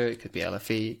Elixir, it could be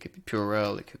LFE, it could be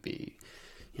PureRel, it could be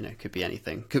could be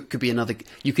anything. Could be another.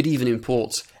 You could even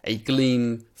import a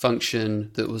Gleam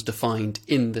function that was defined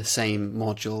in the same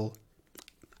module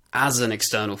as an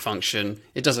external function.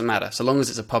 It doesn't matter. So long as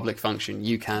it's a public function,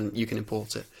 you can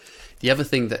import it. The other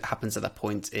thing that happens at that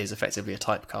point is effectively a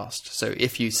typecast. So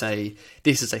if you say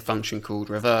this is a function called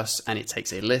reverse and it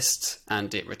takes a list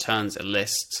and it returns a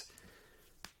list,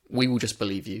 we will just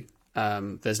believe you.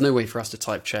 There's no way for us to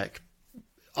type check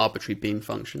arbitrary beam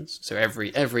functions. So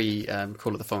every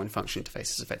call of the foreign function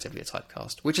interface is effectively a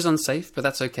typecast, which is unsafe, but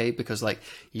that's okay because the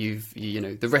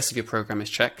rest of your program is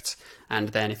checked, and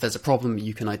then if there's a problem,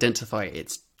 you can identify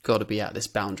it's got to be at this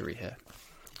boundary here.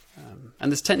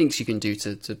 And there's techniques you can do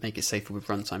to make it safer with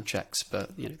runtime checks,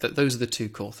 but those are the 2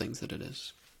 core things that it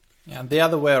is. Yeah, and the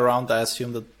other way around, I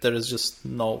assume that there is just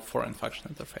no foreign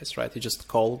function interface, right? You just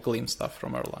call Gleam stuff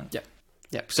from Erlang.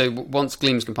 Yeah. So once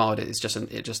Gleam's compiled, it is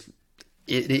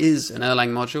an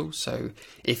Erlang module. So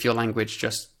if your language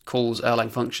just calls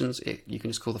Erlang functions, you can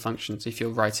just call the functions. If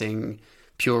you're writing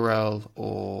PureRel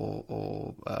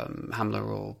or Hamler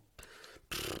or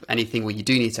anything where you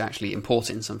do need to actually import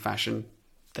it in some fashion,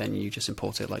 then you just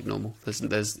import it like normal.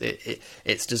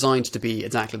 It's designed to be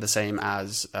exactly the same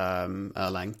as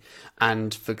Erlang.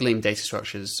 And for Gleam data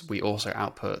structures, we also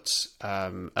output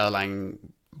Erlang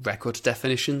record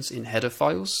definitions in header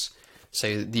files. So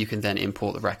you can then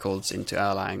import the records into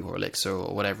Erlang or Elixir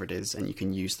or whatever it is, and you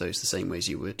can use those the same way as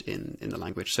you would in the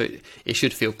language. So it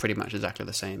should feel pretty much exactly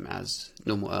the same as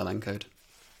normal Erlang code.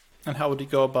 And how would you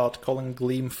go about calling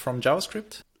Gleam from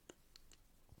JavaScript?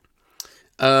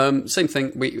 Same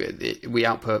thing. We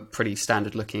output pretty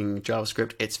standard looking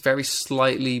JavaScript. It's very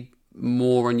slightly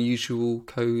more unusual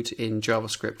code in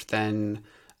JavaScript than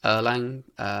Erlang,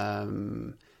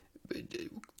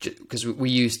 because we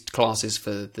used classes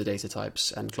for the data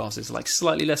types, and classes are like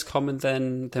slightly less common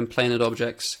than plain old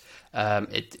objects.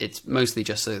 It's mostly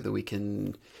just so that we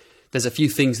can. There's a few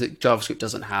things that JavaScript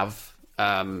doesn't have.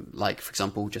 Like, for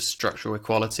example, just structural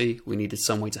equality. We needed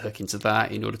some way to hook into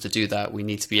that. In order to do that, we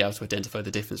need to be able to identify the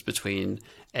difference between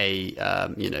a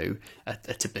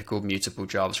typical mutable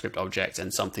JavaScript object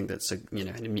and something that's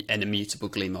an immutable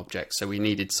Gleam object. So we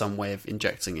needed some way of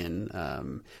injecting in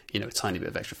a tiny bit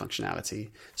of extra functionality.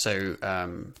 So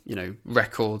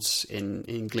records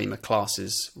in Gleam are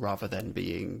classes rather than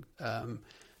being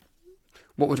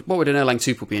what would an Erlang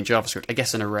tuple be in JavaScript? I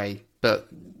guess an array, but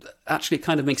actually it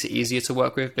kind of makes it easier to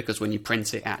work with, because when you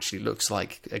print it, it actually looks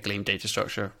like a Gleam data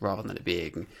structure rather than it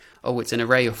being, it's an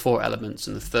array of 4 elements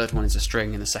and the third one is a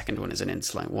string and the second one is an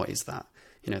int. Like, what is that?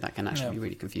 That can actually be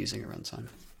really confusing at runtime.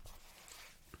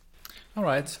 All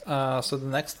right. So the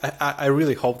next, I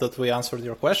really hope that we answered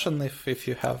your question. If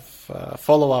you have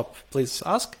follow-up, please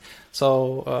ask.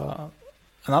 So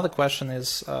another question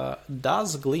is,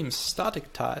 does Gleam's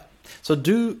static type, so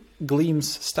do Gleam's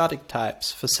static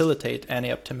types facilitate any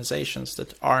optimizations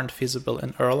that aren't feasible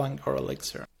in Erlang or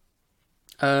Elixir?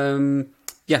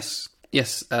 Yes.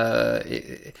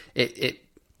 It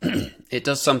it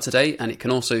does some today, and it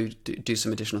can also do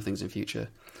some additional things in future.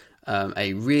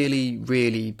 A really,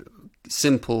 really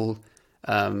simple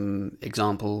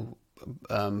example,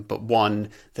 but one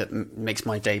that makes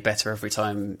my day better every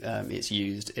time it's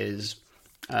used, is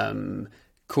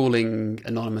calling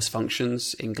anonymous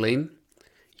functions in Gleam.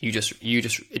 You just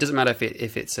it doesn't matter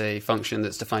if it's a function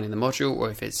that's defined in the module or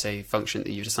if it's a function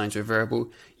that you've assigned to a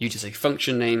variable. You just say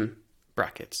function name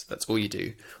brackets. That's all you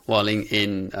do. While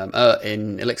in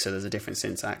Elixir, there's a different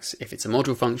syntax. If it's a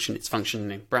module function, it's function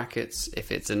name brackets.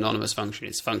 If it's an anonymous function,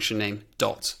 it's function name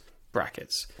dot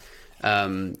brackets.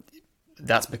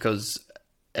 That's because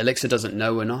Elixir doesn't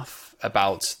know enough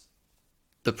about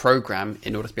the program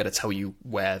in order to be able to tell you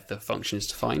where the function is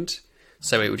defined.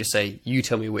 So it would just say, you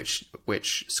tell me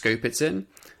which scope it's in,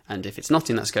 and if it's not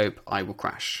in that scope, I will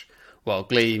crash. While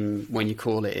Gleam, when you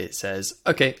call it, it says,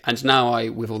 okay, and now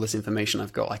with all this information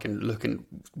I've got, I can look and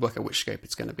work out which scope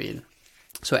it's going to be in.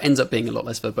 So it ends up being a lot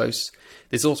less verbose.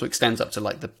 This also extends up to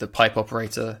like the pipe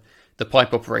operator. The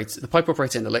pipe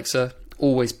operator in Elixir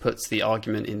always puts the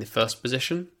argument in the first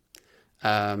position.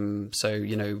 Main.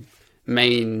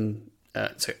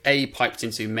 So A piped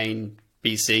into main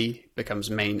BC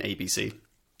becomes main ABC.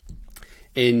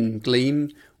 In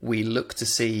Gleam, we look to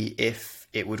see if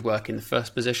it would work in the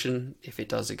first position. If it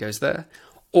does, it goes there.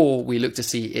 Or we look to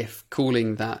see if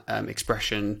calling that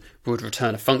expression would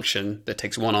return a function that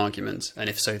takes one argument. And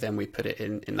if so, then we put it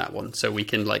in that one. So we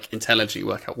can intelligently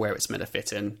work out where it's meant to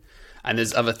fit in. And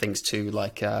there's other things too,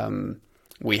 like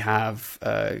we have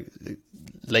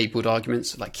labeled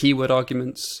arguments, like keyword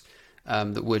arguments,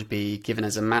 that would be given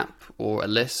as a map or a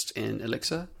list in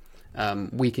Elixir.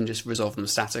 We can just resolve them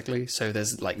statically, so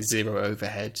there's zero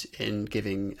overhead in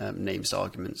giving names to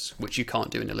arguments, which you can't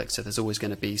do in Elixir. There's always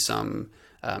going to be some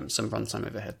runtime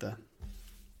overhead there.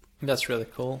 That's really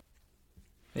cool.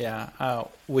 Yeah,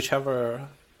 whichever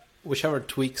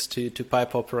tweaks to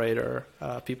pipe operator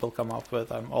people come up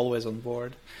with, I'm always on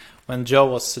board. When Joe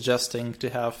was suggesting to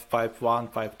have pipe 1,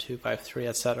 pipe 2, pipe 3,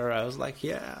 etc., I was like,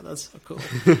 yeah, that's so cool.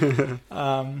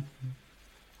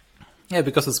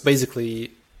 Because it's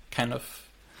basically kind of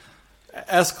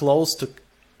as close to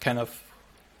kind of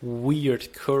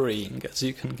weird currying as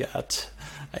you can get,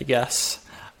 I guess.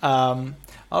 All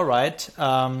right.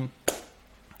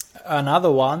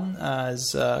 Another one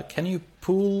is, can you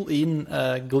pull in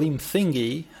a Gleam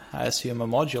thingy, I assume a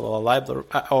module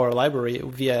or a library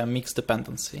via a mixed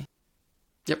dependency?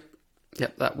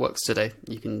 Yep, that works today.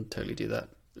 You can totally do that.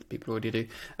 People already do.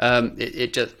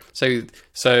 It just so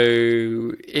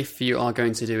if you are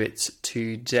going to do it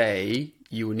today,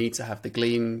 you will need to have the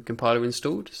Gleam compiler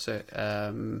installed. So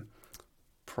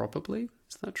probably,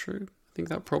 is that true? I think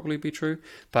that would probably be true.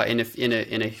 But in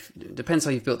a depends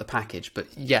how you've built the package. But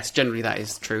yes, generally that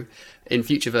is true. In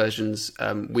future versions,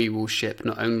 we will ship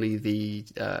not only the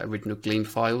original Gleam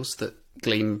files that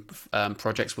Gleam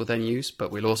projects will then use,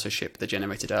 but we'll also ship the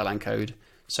generated Erlang code.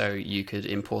 So you could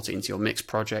import it into your Mix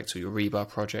project or your Rebar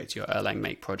project, your Erlang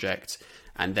Make project,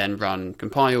 and then run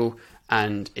compile,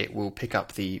 and it will pick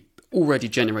up the already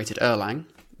generated Erlang,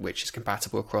 which is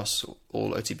compatible across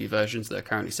all OTB versions that are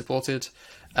currently supported,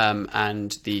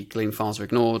 and the Gleam files are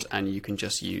ignored, and you can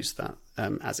just use that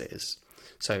as it is.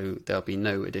 So there'll be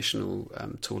no additional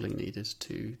tooling needed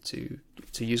to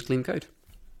use Gleam code.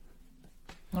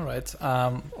 All right.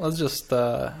 Let's just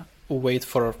wait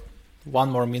for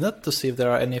one more minute to see if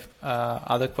there are any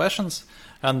other questions.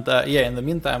 And in the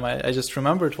meantime, I just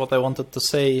remembered what I wanted to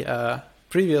say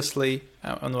previously,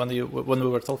 and when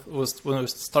we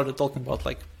started talking about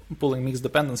like pulling mixed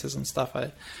dependencies and stuff.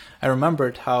 I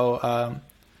remembered how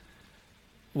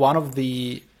one of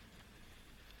the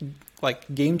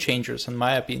like game changers, in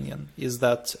my opinion, is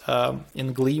that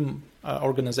in Gleam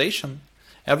organization,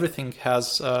 everything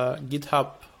has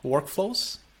GitHub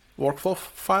workflow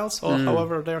files, or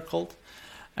however they're called.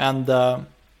 And for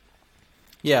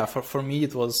me,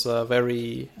 it was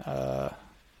very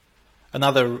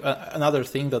another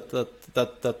thing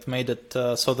that made it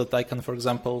so that I can, for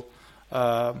example,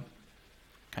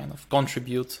 kind of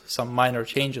contribute some minor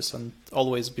changes and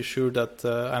always be sure that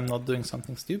I'm not doing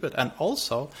something stupid. And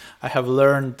also, I have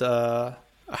learned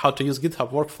how to use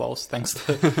GitHub workflows thanks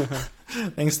to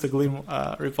thanks to Gleam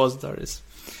repositories.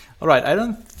 All right, I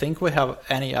don't think we have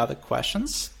any other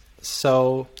questions.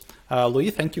 So, Louis,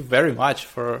 thank you very much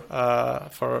for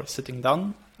sitting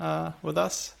down with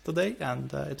us today,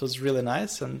 and it was really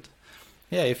nice. And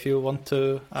if you want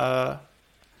to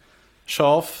show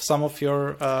off some of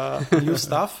your new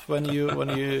stuff when you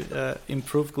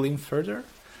improve Gleam further,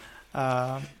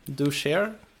 do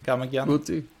share. Come again. Will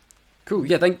do. Cool.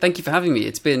 Yeah. Thank you for having me.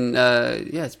 It's been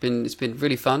it's been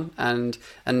really fun and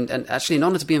actually an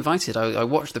honor to be invited. I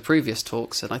watched the previous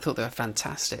talks and I thought they were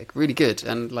fantastic, really good,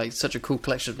 and like such a cool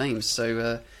collection of names.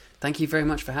 So thank you very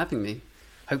much for having me.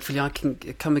 Hopefully I can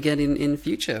come again in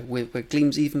future where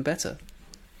Gleam's even better.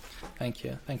 Thank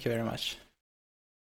you very much.